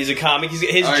Fitzgibbons, I don't know, he's a comic.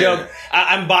 His joke,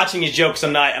 I'm botching his jokes.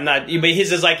 I'm not. But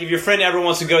his is like, if your friend ever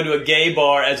wants to go to a gay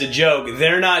bar as a joke,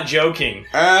 they're not joking.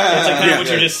 It's like kind of what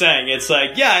you're just saying. It's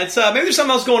like, it's maybe there's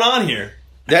something else going on here.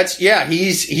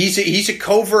 He's a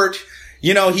covert.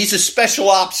 He's a special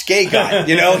ops gay guy.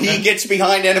 He gets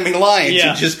behind enemy lines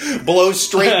and just blows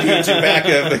straight dudes in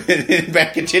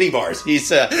back of titty bars.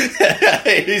 He's like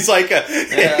a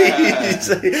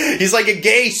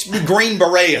gay Green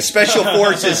Beret, a special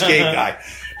forces gay guy.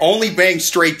 Only bang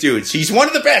straight dudes. He's one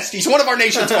of the best. He's one of our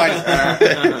nation's finest.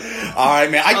 All right,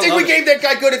 man. I think we gave that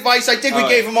guy good advice. I think we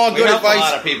gave him all good advice. A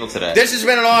lot of people today. This has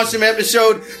been an awesome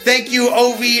episode. Thank you,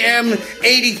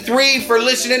 OVM83, for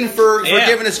listening, for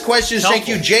giving us questions. Thank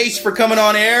you, Jace, for coming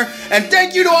on air. And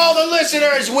thank you to all the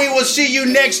listeners. We will see you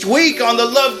next week on the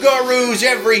Love Gurus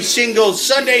every single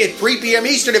Sunday at 3 p.m.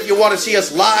 Eastern. If you want to see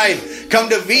us live, come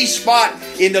to V-Spot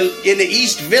in the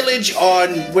East Village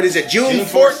on, June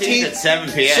 14th at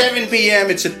 7 p.m. 7 p.m.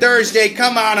 It's a Thursday.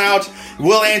 Come on out.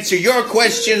 We'll answer your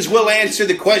questions. We'll answer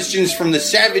the questions from the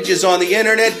savages on the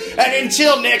internet. And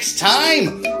until next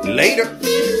time, later.